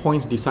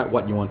endpoints decide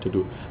what you want to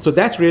do. So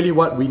that's really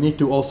what we need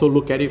to also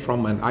look at it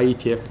from an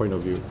IETF point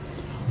of view.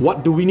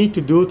 What do we need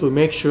to do to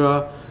make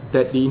sure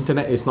that the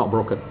internet is not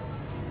broken?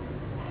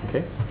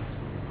 Okay.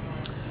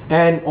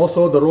 And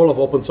also the role of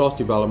open source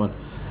development.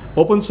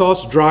 Open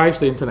source drives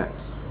the internet.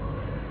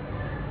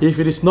 If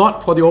it is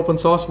not for the open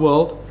source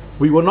world,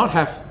 we will not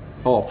have,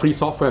 or free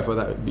software for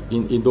that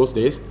in those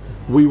days,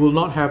 we will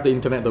not have the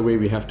internet the way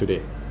we have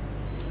today.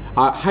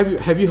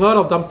 Have you heard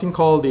of something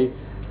called the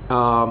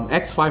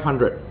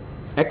X500,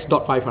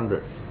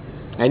 X.500?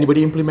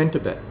 Anybody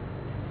implemented that?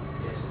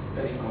 Yes,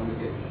 very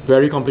complicated.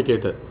 Very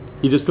complicated.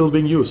 Is it still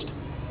being used?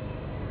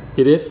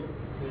 It is?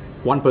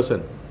 1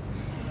 person,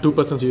 2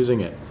 persons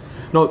using it.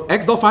 No,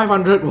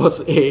 X.500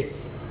 was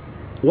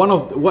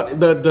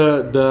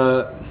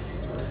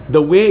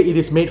the way it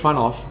is made fun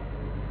of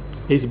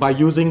is by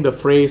using the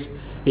phrase,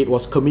 it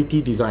was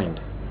committee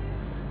designed.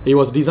 It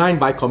was designed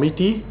by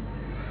committee.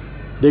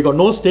 They got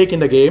no stake in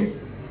the game.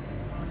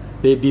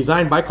 They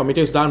designed by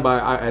committee. It's done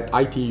at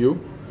ITU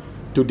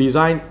to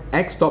design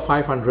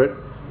X.500,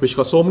 which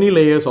got so many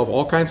layers of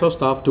all kinds of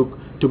stuff to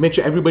make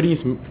sure everybody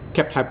is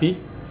kept happy.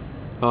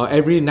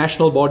 Every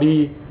national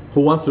body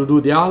who wants to do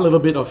their little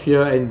bit of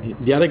here and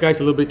the other guys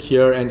a little bit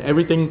here, and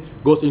everything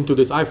goes into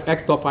this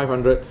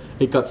X.500.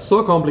 It got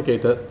so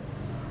complicated,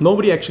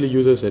 nobody actually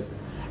uses it.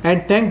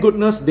 And thank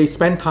goodness they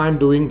spent time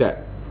doing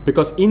that,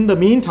 because in the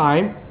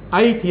meantime,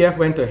 IETF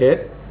went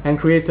ahead and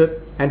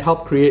created and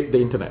helped create the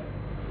internet.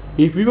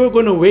 If we were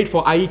going to wait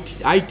for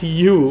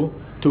ITU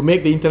to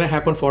make the internet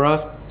happen for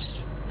us,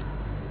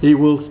 it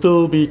will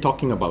still be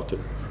talking about it.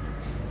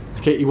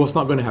 Okay, it was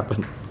not going to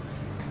happen.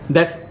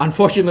 That's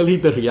unfortunately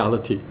the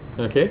reality.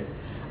 Okay,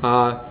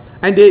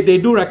 And they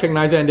do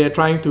recognize it, and they're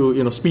trying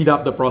to speed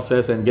up the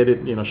process and get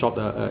it short.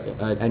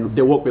 And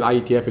they work with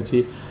IETF and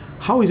see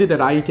how is it that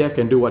IETF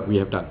can do what we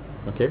have done.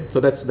 Okay, so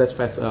that's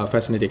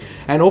fascinating.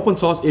 And open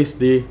source is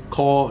the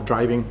core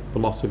driving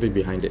philosophy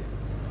behind it.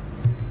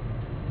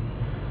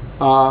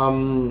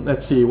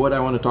 Let's see what I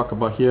want to talk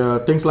about here.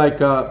 Things like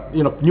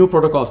new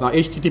protocols. Now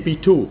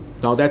HTTP 2.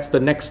 Now that's the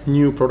next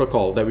new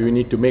protocol that we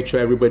need to make sure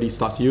everybody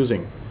starts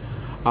using.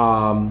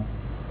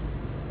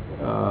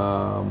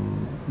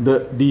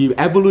 The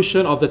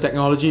evolution of the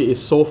technology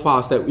is so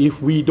fast that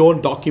if we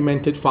don't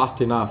document it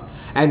fast enough,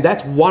 and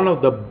that's one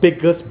of the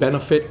biggest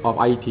benefit of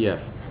IETF.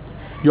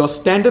 Your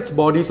standards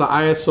bodies like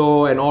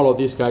ISO and all of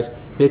these guys,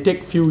 they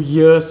take few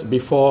years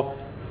before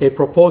a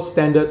proposed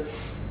standard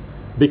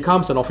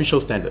becomes an official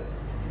standard.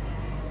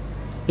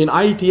 In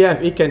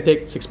IETF, it can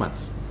take 6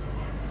 months.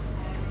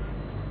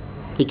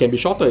 It can be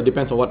shorter, it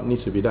depends on what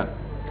needs to be done.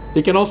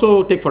 It can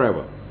also take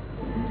forever.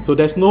 So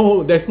there's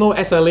no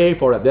SLA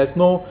for it. There's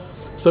no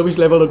service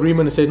level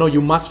agreement to say, no, you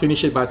must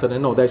finish it by a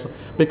certain, no,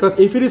 because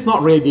if it is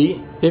not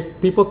ready, if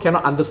people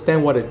cannot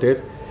understand what it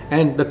is,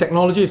 and the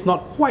technology is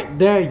not quite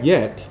there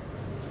yet,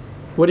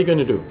 what are you going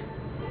to do?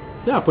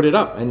 Yeah, put it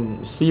up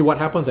and see what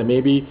happens, and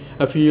maybe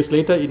a few years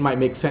later it might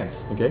make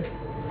sense. Okay.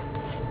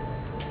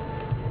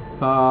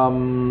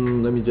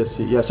 Let me just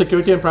see. Yeah,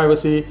 security and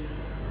privacy.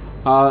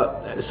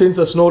 Since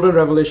the Snowden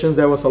revelations,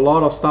 there was a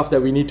lot of stuff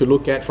that we need to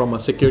look at from a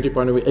security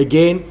point of view.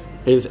 Again,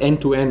 it is end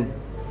to end.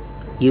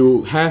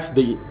 You have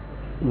the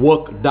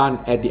work done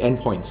at the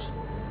endpoints.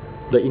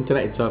 The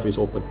internet itself is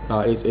open.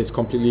 Is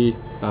completely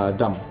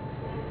dumb.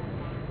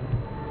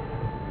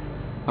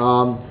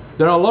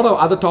 There are a lot of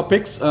other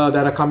topics that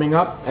are coming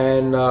up,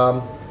 and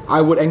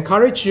I would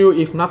encourage you,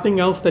 if nothing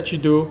else that you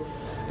do,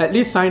 at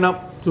least sign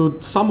up to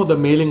some of the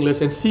mailing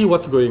lists and see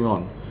what's going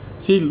on.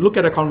 Look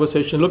at the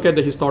conversation, look at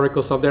the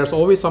historical stuff. There's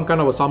always some kind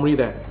of a summary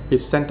that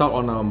is sent out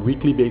on a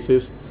weekly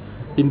basis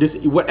in this,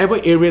 whatever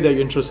area that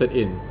you're interested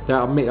in. There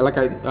are, like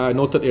I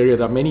noted earlier,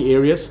 there are many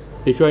areas.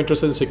 If you're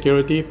interested in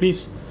security,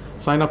 please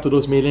sign up to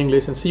those mailing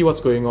lists and see what's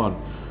going on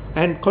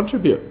and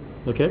contribute.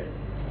 Okay.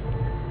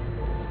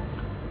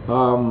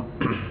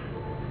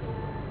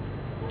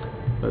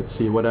 Let's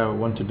see what I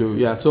want to do.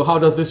 Yeah, so how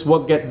does this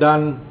work get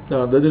done?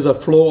 There is a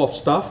flow of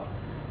stuff.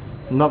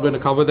 I'm not going to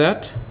cover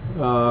that.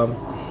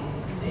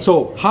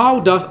 So how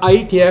does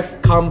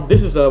IETF come?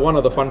 This is one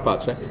of the fun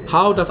parts, right?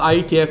 How does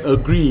IETF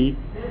agree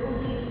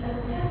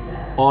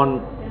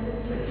on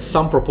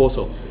some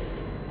proposal?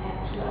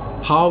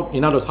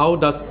 In other words, how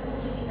does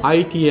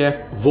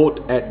IETF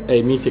vote at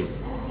a meeting?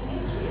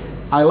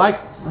 I like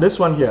this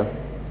one here.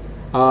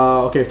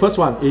 Okay, first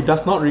one, it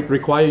does not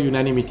require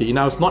unanimity. In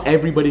other words, not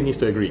everybody needs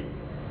to agree.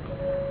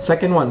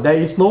 Second one, there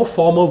is no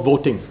formal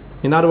voting.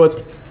 In other words,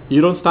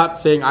 you don't start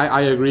saying,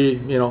 I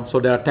agree, so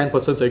there are 10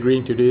 persons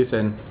agreeing to this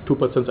and 2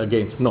 persons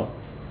against. No.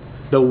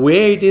 The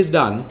way it is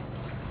done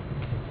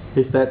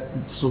is that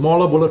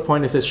smaller bullet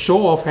point, it says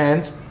show of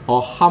hands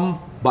or hum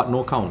but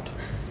no count.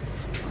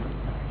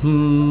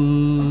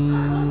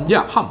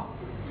 Yeah, hum.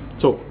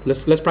 So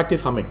let's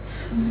practice humming.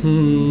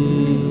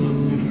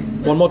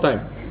 One more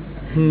time.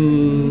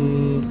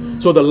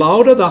 So the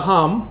louder the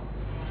hum,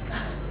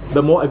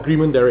 the more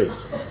agreement there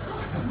is.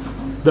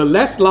 The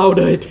less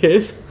louder it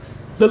is,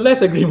 the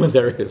less agreement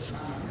there is.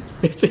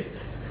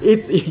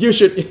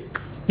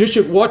 You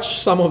should watch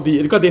some of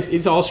the, because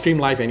it's all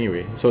streamed live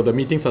anyway. So the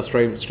meetings are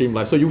streamed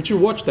live. So you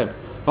should watch them.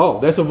 Oh,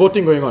 there's a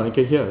voting going on. You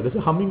can hear there's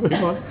a humming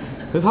going on.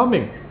 There's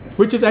humming,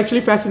 which is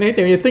actually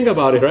fascinating when you think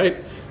about it, right?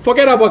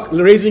 Forget about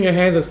raising your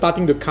hands and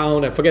starting to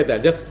count and forget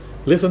that. Just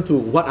listen to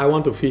what I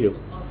want to feel.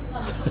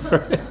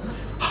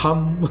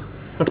 Hum.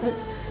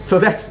 So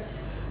that's,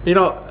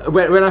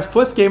 when I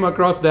first came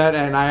across that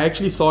and I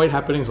actually saw it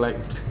happening, it's like,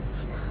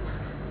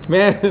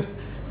 man,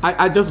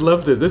 I just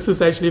love this. This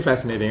is actually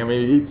fascinating. I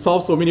mean, it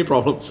solves so many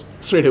problems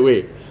straight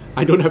away.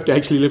 I don't have to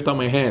actually lift up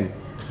my hand.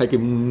 I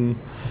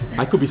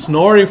could be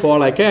snoring for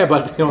all I care,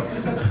 but all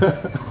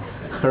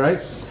right.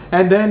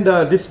 And then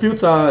the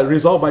disputes are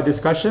resolved by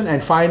discussion,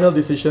 and final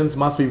decisions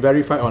must be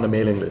verified on a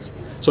mailing list.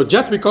 So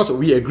just because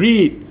we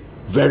agreed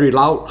very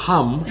loud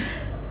hum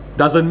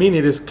doesn't mean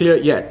it is clear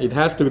yet. It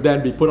has to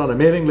then be put on a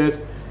mailing list,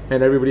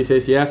 and everybody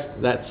says yes,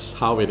 that's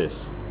how it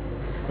is.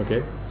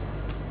 Okay.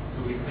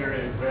 So is there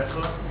a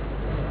veto?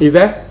 Is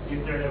there?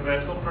 Is there a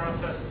veto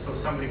process so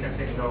somebody can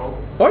say no?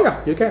 Oh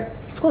yeah, you can.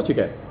 Of course you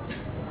can.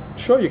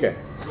 Sure you can.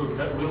 So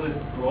that, will it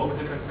block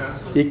the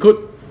consensus? It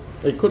could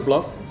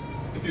block.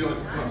 If you like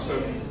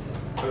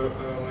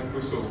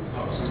whistle,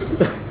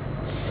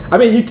 I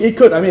mean, it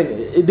could. I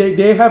mean,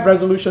 they have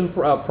resolution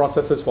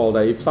processes for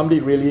that. If somebody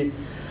really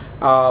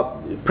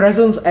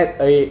presence at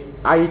a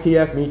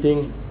IETF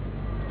meeting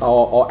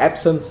or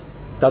absence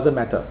doesn't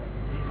matter.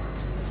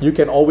 You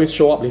can always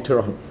show up later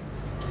on.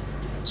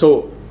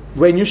 So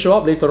when you show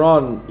up later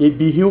on, it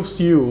behooves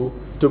you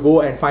to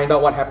go and find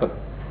out what happened.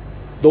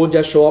 Don't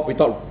just show up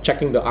without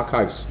checking the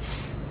archives.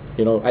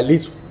 At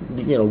least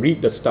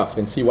read the stuff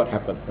and see what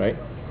happened, right?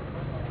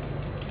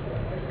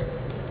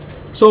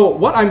 So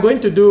what I'm going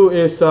to do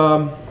is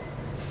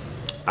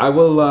I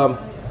will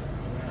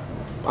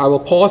I will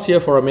pause here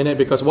for a minute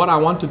because what I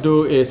want to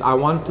do is I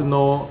want to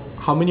know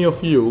how many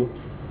of you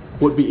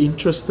would be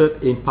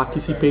interested in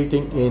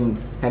participating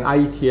in an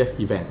IETF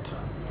event,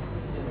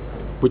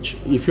 which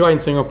if you are in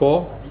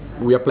Singapore,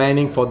 we are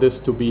planning for this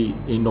to be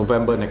in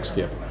November next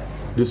year.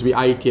 This will be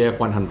IETF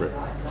 100.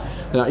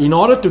 Now, in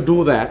order to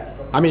do that,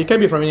 I mean, it can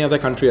be from any other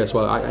country as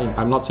well.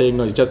 I'm not saying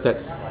no, it's just that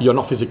you're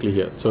not physically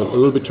here, so a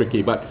little bit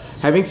tricky. But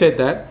having said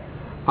that,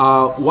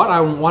 what I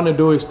want to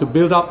do is to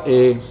build up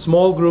a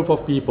small group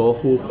of people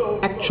who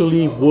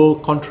actually will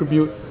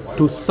contribute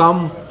to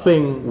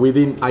something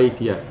within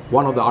IETF,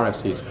 one of the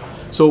RFCs.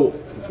 So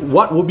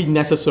what would be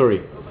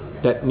necessary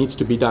that needs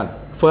to be done?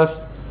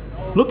 First,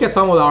 look at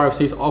some of the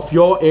RFCs of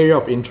your area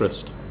of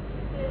interest.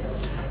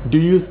 Do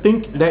you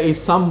think there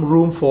is some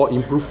room for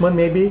improvement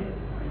maybe?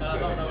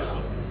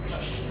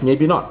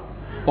 Maybe not.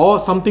 Or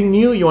something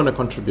new you want to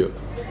contribute.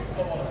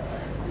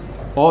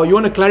 Or you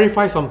want to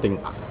clarify something.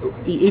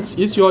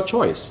 It's your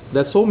choice.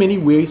 There's so many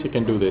ways you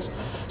can do this.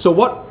 So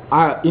what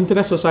our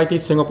Internet Society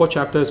Singapore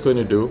chapter is going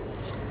to do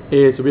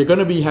is we're going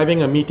to be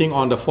having a meeting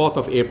on the 4th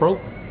of April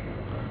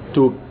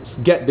to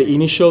get the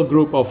initial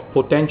group of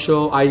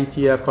potential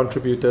IETF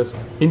contributors,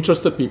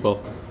 interested people,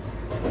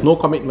 no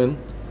commitment,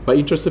 but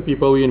interested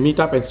people. We will meet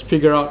up and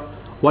figure out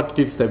what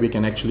it is that we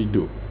can actually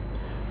do.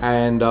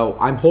 And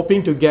I'm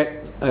hoping to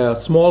get a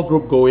small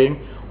group going.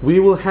 We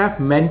will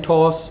have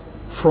mentors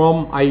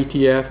from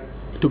IETF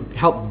to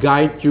help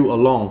guide you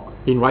along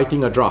in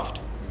writing a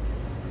draft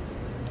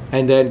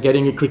and then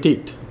getting it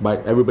critiqued by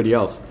everybody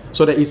else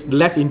so that it's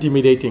less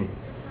intimidating.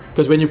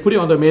 Because when you put it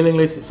on the mailing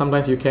list,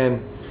 sometimes you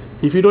can,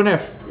 if you don't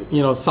have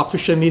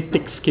sufficiently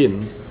thick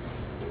skin,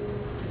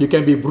 you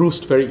can be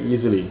bruised very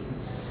easily.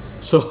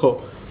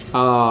 So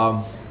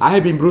I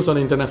have been bruised on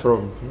the internet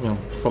for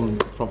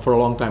for a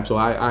long time, so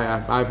I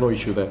have no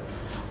issue there.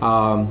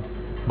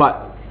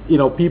 But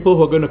people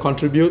who are going to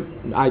contribute,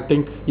 I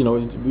think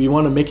we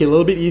want to make it a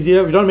little bit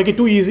easier. We don't make it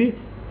too easy.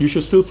 You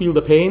should still feel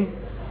the pain,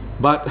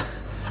 but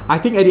I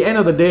think at the end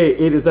of the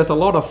day, there's a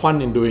lot of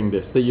fun in doing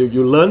this. That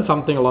you learn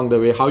something along the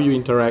way, how you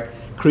interact,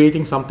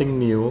 creating something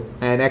new,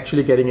 and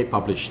actually getting it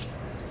published.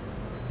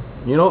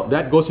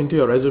 That goes into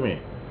your resume.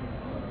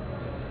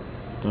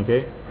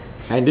 Okay,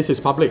 and this is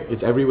public.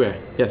 It's everywhere.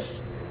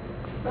 Yes.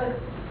 But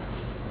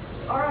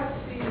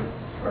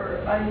RFCs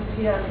for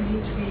IETF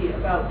need to be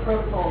about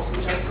protocols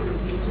which actually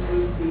need to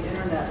move the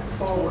internet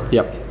forward,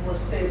 yep, make it more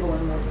stable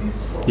and more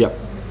useful. Yep.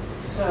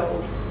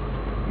 So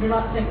you're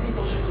not saying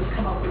people should just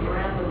come up with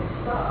random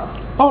stuff?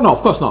 Oh no, of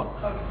course not.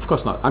 Okay. Of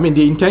course not. I mean,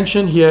 the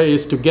intention here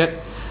is to get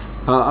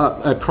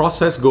a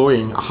process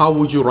going. How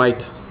would you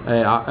write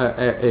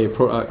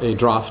a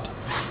draft?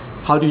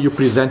 How do you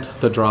present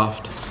the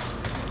draft?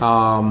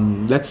 How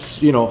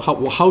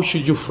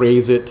should you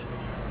phrase it?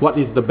 What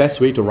is the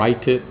best way to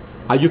write it?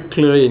 Are you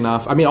clear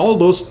enough? I mean, all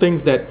those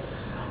things that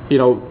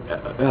your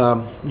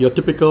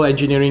typical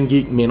engineering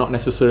geek may not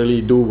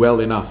necessarily do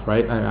well enough,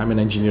 right? I'm an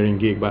engineering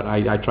geek, but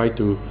I try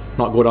to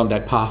not go down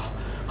that path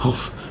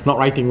of not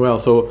writing well.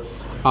 So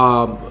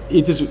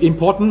it is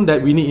important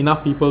that we need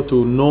enough people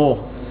to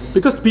know,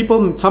 because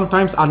people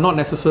sometimes are not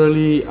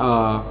necessarily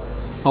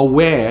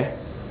aware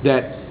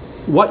that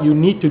what you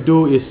need to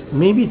do is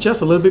maybe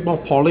just a little bit more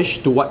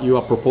polished to what you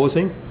are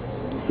proposing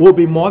will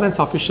be more than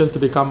sufficient to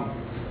become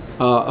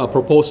a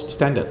proposed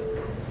standard.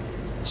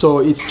 So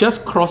it's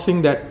just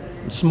crossing that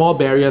small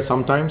barrier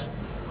sometimes,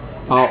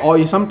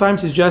 or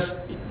sometimes it's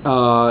just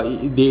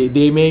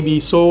they may be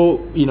so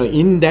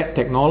in that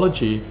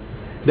technology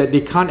that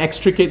they can't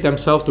extricate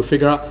themselves to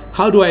figure out,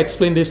 how do I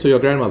explain this to your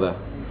grandmother?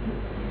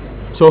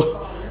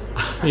 So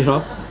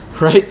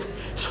right?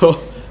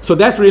 So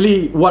that's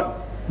really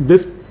what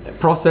this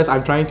process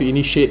I'm trying to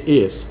initiate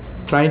is,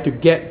 trying to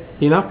get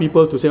enough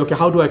people to say, okay,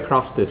 how do I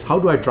craft this? How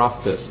do I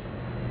draft this?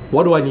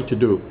 What do I need to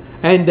do?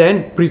 And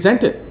then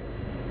present it.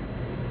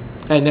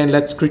 And then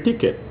let's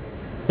critique it.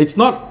 It's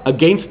not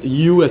against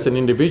you as an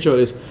individual,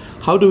 it's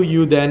how do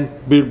you then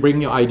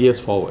bring your ideas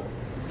forward?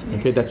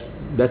 Okay, that's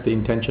the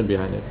intention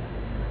behind it.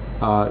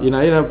 In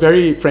a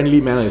very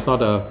friendly manner. It's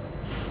not a,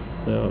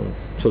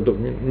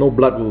 no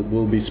blood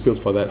will be spilled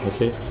for that,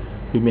 okay?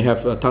 You may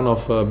have a ton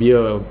of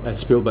beer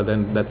spilled, but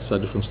then that's a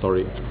different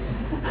story.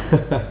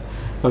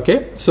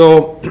 Okay,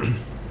 so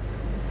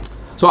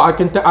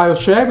I'll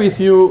share with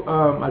you.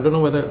 I don't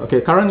know whether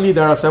currently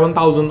there are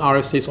 7,000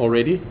 RFCs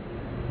already.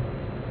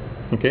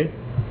 Okay,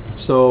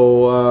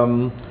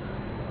 so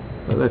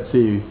let's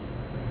see.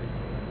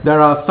 There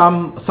are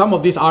some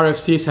of these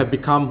RFCs have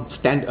become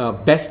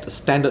best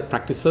standard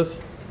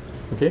practices.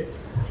 Okay,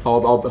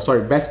 or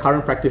best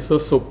current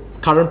practices. So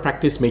current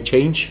practice may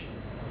change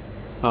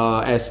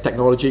as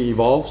technology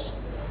evolves.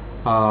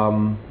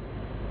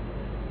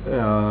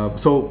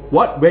 So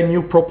when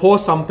you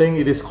propose something,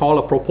 it is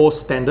called a proposed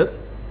standard,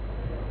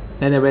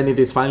 and then when it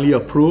is finally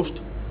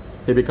approved,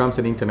 it becomes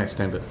an internet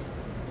standard.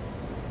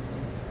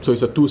 So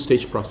it's a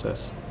two-stage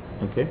process.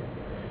 Okay.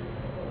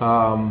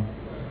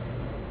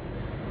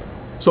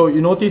 So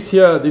you notice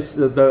here, this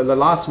the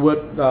last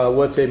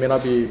word say may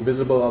not be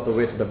visible all the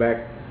way to the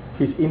back,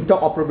 is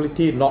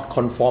interoperability, not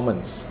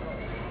conformance.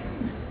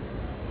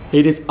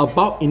 It is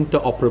about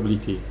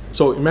interoperability.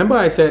 So remember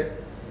I said,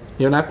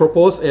 when I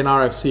proposed an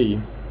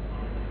RFC,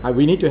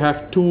 we need to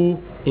have 2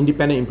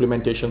 independent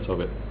implementations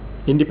of it.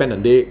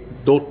 Independent, they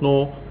don't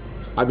know,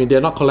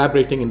 they're not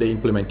collaborating in the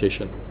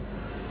implementation.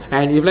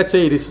 And if let's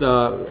say it is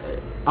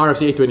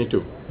RFC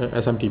 822,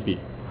 SMTP,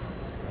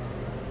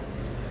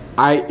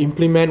 I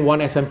implement one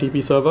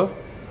SMTP server,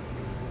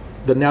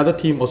 the other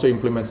team also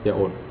implements their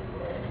own.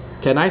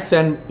 Can I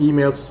send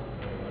emails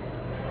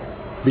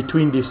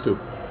between these two?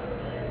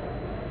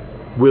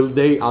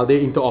 Are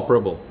they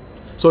interoperable?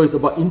 So it's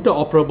about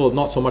interoperable,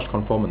 not so much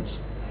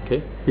conformance.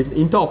 Okay,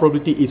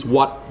 interoperability is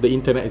what the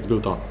internet is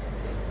built on.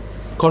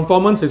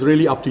 Conformance is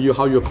really up to you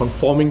how you're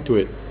conforming to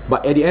it.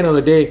 But at the end of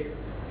the day,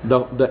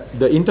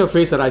 the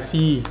interface that I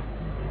see,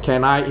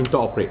 can I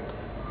interoperate?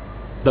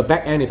 The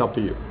back end is up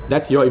to you.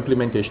 That's your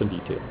implementation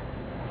detail.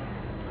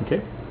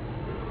 Okay.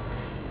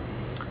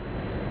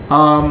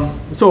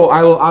 So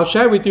I'll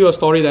share with you a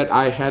story that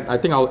I had. I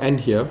think I'll end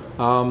here.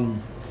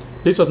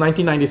 This was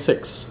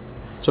 1996.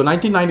 So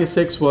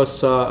 1996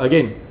 was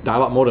again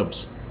dial-up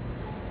modems.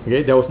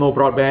 Okay, there was no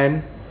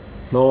broadband,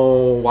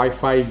 no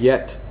Wi-Fi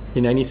yet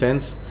in any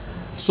sense.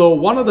 So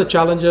one of the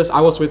challenges,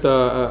 I was with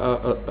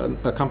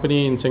a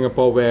company in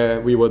Singapore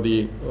where we were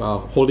the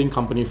holding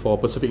company for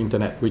Pacific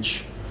Internet,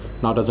 which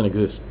now doesn't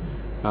exist.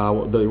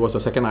 It was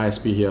a second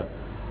ISP here.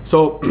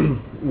 So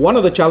one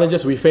of the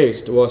challenges we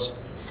faced was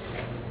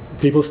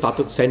people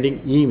started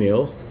sending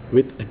email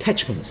with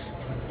attachments.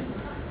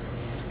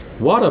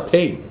 What a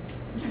pain.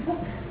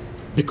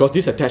 Because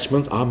these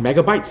attachments are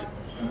megabytes.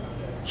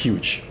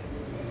 Huge.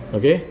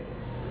 Okay?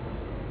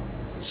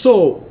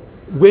 So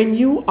when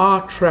you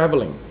are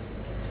traveling,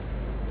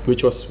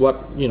 which was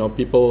what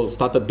people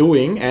started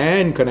doing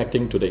and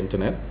connecting to the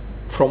internet,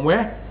 from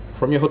where?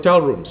 From your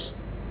hotel rooms.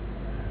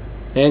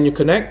 And you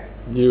connect,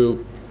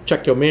 you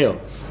check your mail,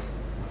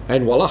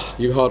 and voila,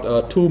 you got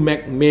a 2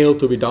 meg mail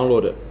to be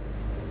downloaded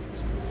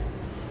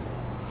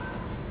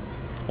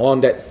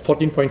on that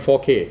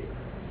 14.4K.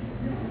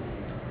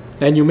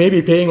 And you may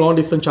be paying long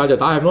distance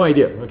charges. I have no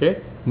idea.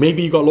 Okay,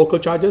 maybe you got local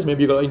charges,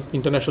 maybe you got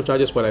international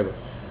charges, whatever.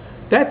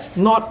 That's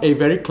not a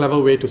very clever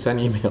way to send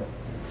email.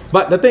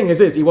 But the thing is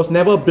this, it was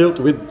never built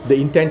with the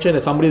intention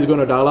that somebody is going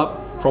to dial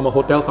up from a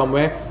hotel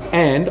somewhere,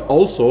 and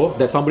also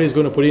that somebody is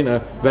going to put in a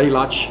very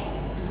large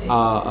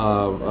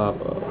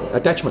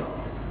attachment.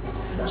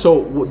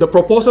 So the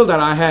proposal that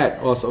I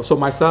had was, so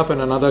myself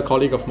and another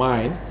colleague of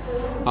mine,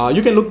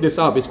 you can look this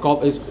up, it's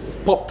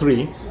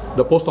POP3,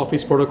 the post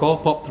office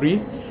protocol,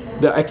 POP3.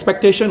 The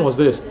expectation was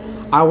this,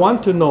 I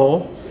want to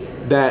know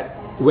that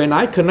when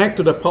I connect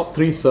to the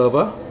POP3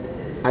 server,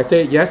 I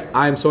say, yes,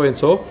 I am so and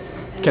so,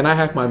 can I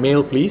have my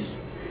mail please?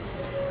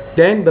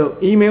 Then the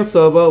email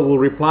server will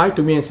reply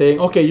to me and saying,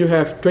 okay, you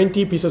have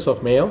 20 pieces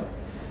of mail,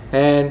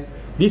 and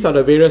these are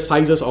the various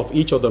sizes of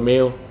each of the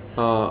mail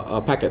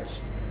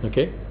packets.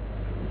 Okay,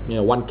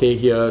 1K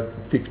here,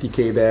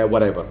 50K there,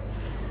 whatever.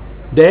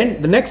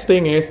 Then the next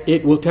thing is,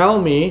 it will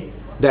tell me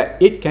that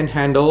it can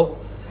handle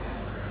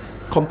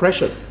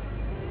compression.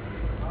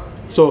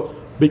 So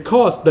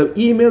because the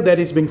email that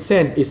is being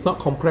sent is not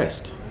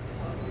compressed,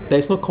 there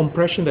is no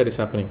compression that is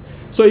happening.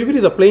 So if it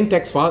is a plain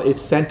text file, it's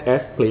sent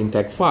as plain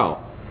text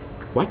file.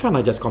 Why can't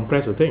I just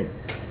compress the thing?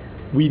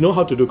 We know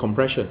how to do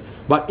compression,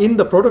 but in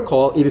the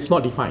protocol, it is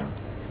not defined.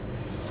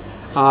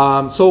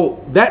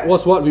 So that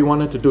was what we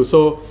wanted to do.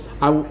 So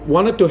I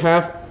wanted to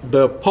have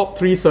the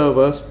POP3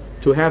 servers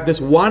to have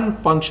this one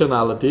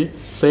functionality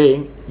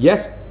saying,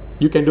 yes,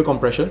 you can do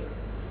compression.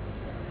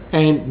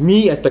 And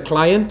me as the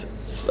client,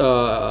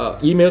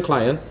 email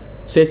client,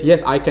 says,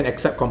 yes, I can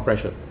accept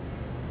compression.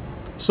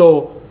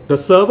 So the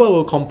server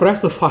will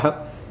compress the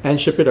file and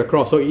ship it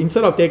across. So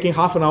instead of taking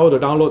half an hour to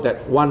download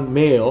that one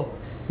mail,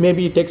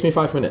 maybe it takes me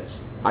 5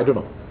 minutes. I don't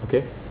know.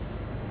 Okay.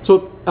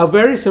 So a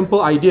very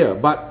simple idea,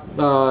 but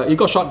it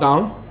got shot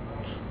down.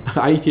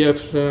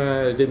 IETF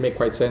didn't make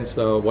quite sense,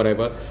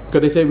 whatever,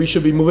 because they said we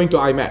should be moving to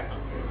IMAP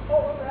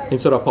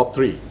instead of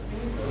POP3.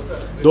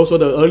 Those were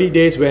the early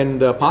days when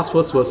the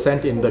passwords were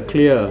sent in the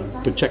clear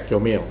to check your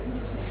mail.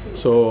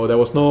 So there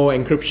was no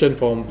encryption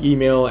from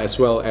email as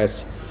well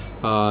as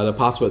the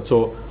password.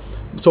 So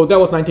that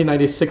was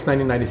 1996,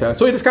 1997.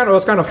 So it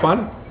was kind of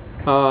fun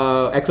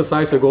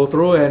exercise to go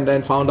through, and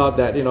then found out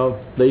that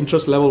the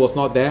interest level was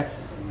not there,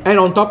 and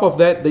on top of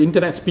that, the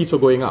internet speeds were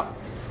going up.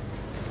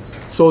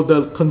 So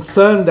the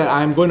concern that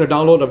I'm going to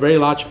download a very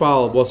large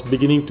file was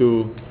beginning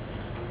to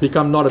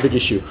become not a big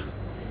issue.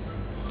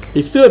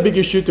 It's still a big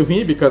issue to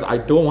me because I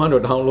don't want to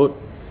download,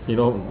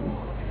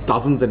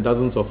 dozens and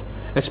dozens of,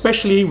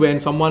 especially when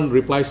someone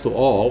replies to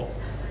all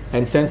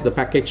and sends the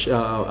package,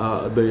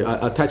 the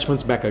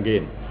attachments back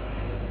again.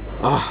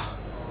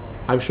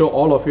 I'm sure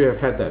all of you have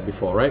had that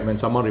before, right? When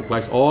someone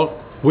replies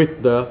all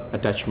with the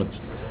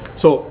attachments.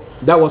 So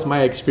that was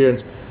my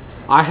experience.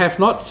 I have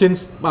not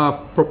since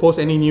proposed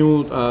any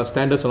new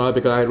standards and all,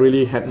 because I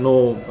really had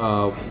no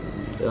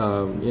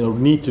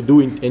need to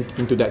do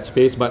into that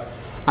space. But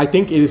I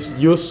think it is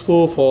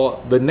useful for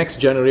the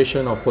next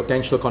generation of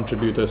potential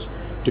contributors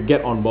to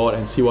get on board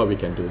and see what we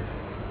can do.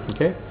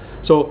 Okay,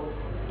 so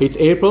It's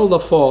April the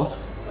 4th.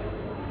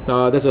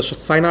 There's a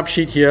sign-up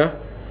sheet here.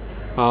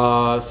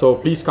 So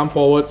please come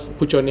forward,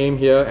 put your name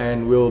here,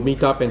 and we'll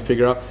meet up and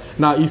figure out.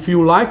 Now, if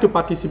you like to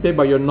participate,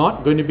 but you're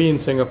not going to be in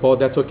Singapore,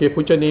 that's okay.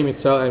 Put your name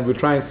itself, and we'll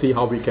try and see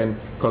how we can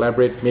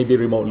collaborate, maybe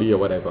remotely or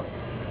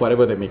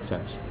whatever that makes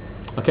sense.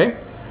 Okay?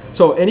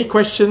 So any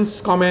questions,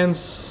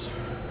 comments,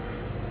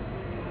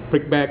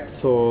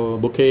 prickbacks, or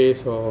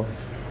bouquets, or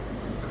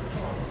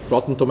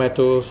rotten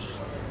tomatoes,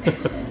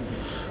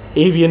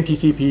 avian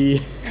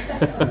TCP.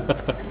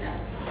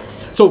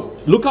 So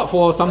look out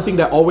for something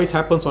that always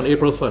happens on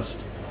April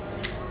 1st.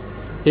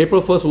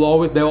 April 1st will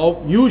always,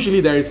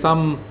 usually there will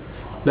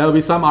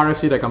be some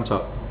RFC that comes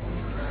out.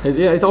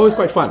 It's always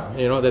quite fun,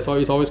 you know, it's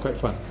always quite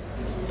fun.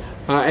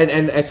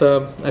 And as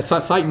a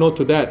side note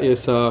to that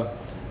is,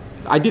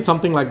 I did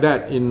something like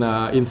that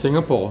in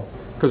Singapore,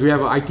 because we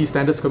have an IT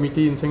standards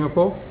committee in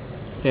Singapore.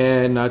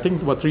 And I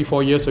think about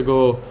 3-4 years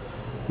ago,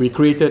 we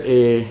created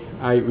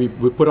we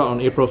put out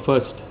on April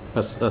 1st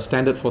a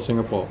standard for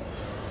Singapore.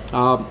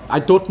 I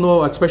don't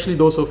know, especially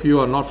those of you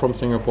who are not from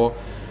Singapore,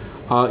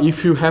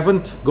 if you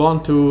haven't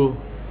gone to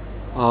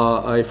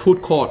a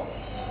food court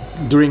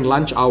during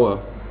lunch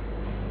hour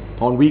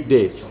on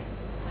weekdays,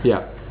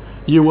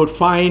 you would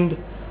find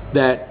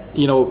that,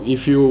 you know,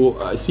 if you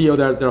see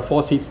there are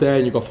 4 seats there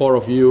and you got 4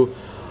 of you,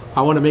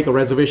 I want to make a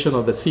reservation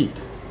of the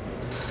seat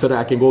so that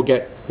I can go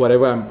get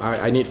whatever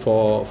I need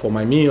for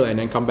my meal and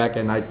then come back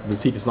and the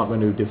seat is not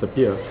going to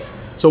disappear.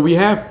 So we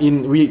have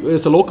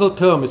it's a local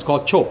term, it's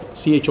called CHOPE,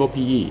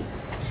 C-H-O-P-E.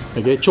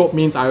 Okay, CHOPE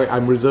means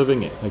I'm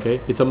reserving it.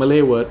 Okay, it's a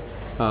Malay word.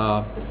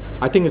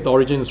 I think the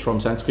origin is from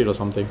Sanskrit or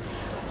something.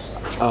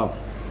 Oh,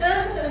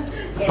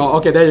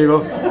 okay, there you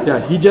go. Yeah,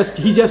 he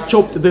just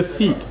choped this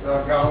seat.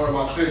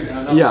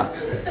 Yeah.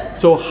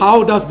 So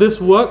how does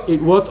this work?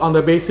 It works on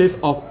the basis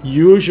of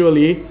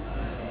usually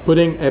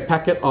putting a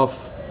packet of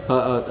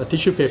a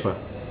tissue paper,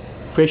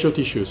 facial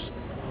tissues,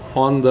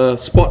 on the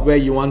spot where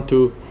you want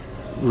to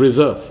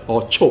reserve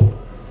or CHOPE.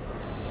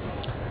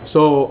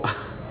 So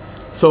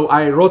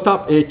I wrote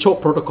up a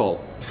CHOPE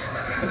protocol.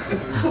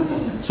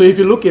 So if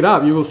you look it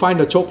up, you will find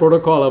the CHOPE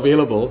protocol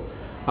available.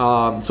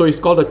 So it's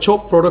called the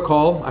CHOPE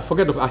protocol. I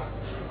forget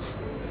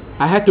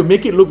I had to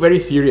make it look very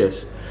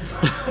serious.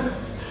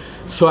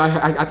 So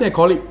I think I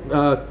call it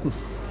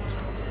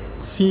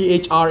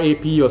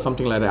CHRAP or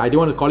something like that. I didn't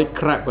want to call it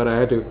crap, but I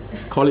had to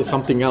call it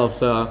something else.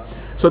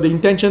 So the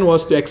intention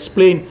was to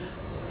explain,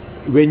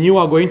 when you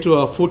are going to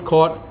a food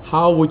court,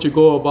 how would you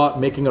go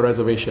about making a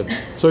reservation?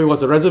 So it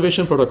was a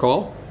reservation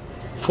protocol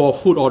for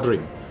food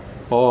ordering,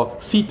 or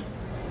seat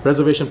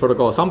reservation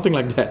protocol, something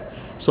like that.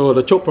 So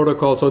the CHOPE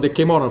protocol, so they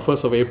came out on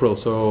 1st of April.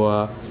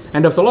 So,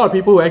 and there's a lot of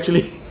people who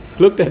actually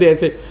looked at it and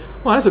said,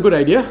 well, that's a good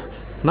idea.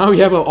 Now we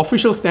have an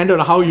official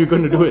standard of how you're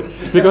going to do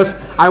it. Because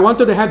I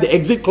wanted to have the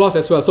exit clause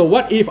as well. So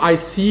what if I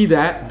see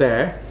that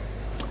there,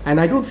 and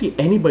I don't see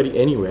anybody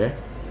anywhere?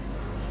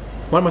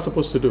 What am I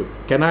supposed to do?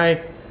 Can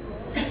I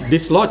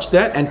dislodge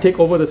that and take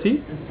over the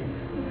seat?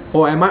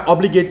 Or am I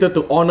obligated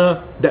to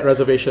honor that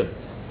reservation?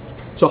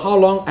 So how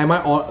long am I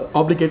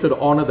obligated to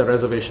honor the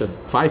reservation?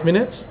 5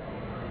 minutes?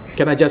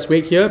 Can I just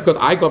wait here? Because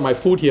I got my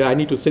food here, I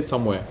need to sit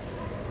somewhere.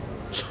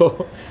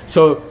 So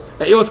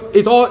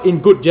it's all in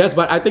good jest,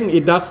 but I think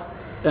it does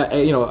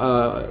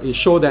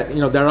show that,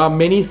 you know, there are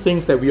many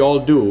things that we all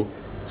do.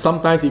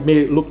 Sometimes it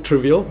may look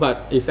trivial,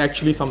 but it's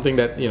actually something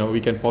that, you know, we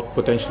can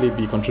potentially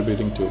be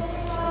contributing to.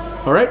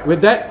 All right,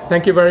 with that,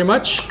 thank you very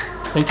much.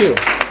 Thank you.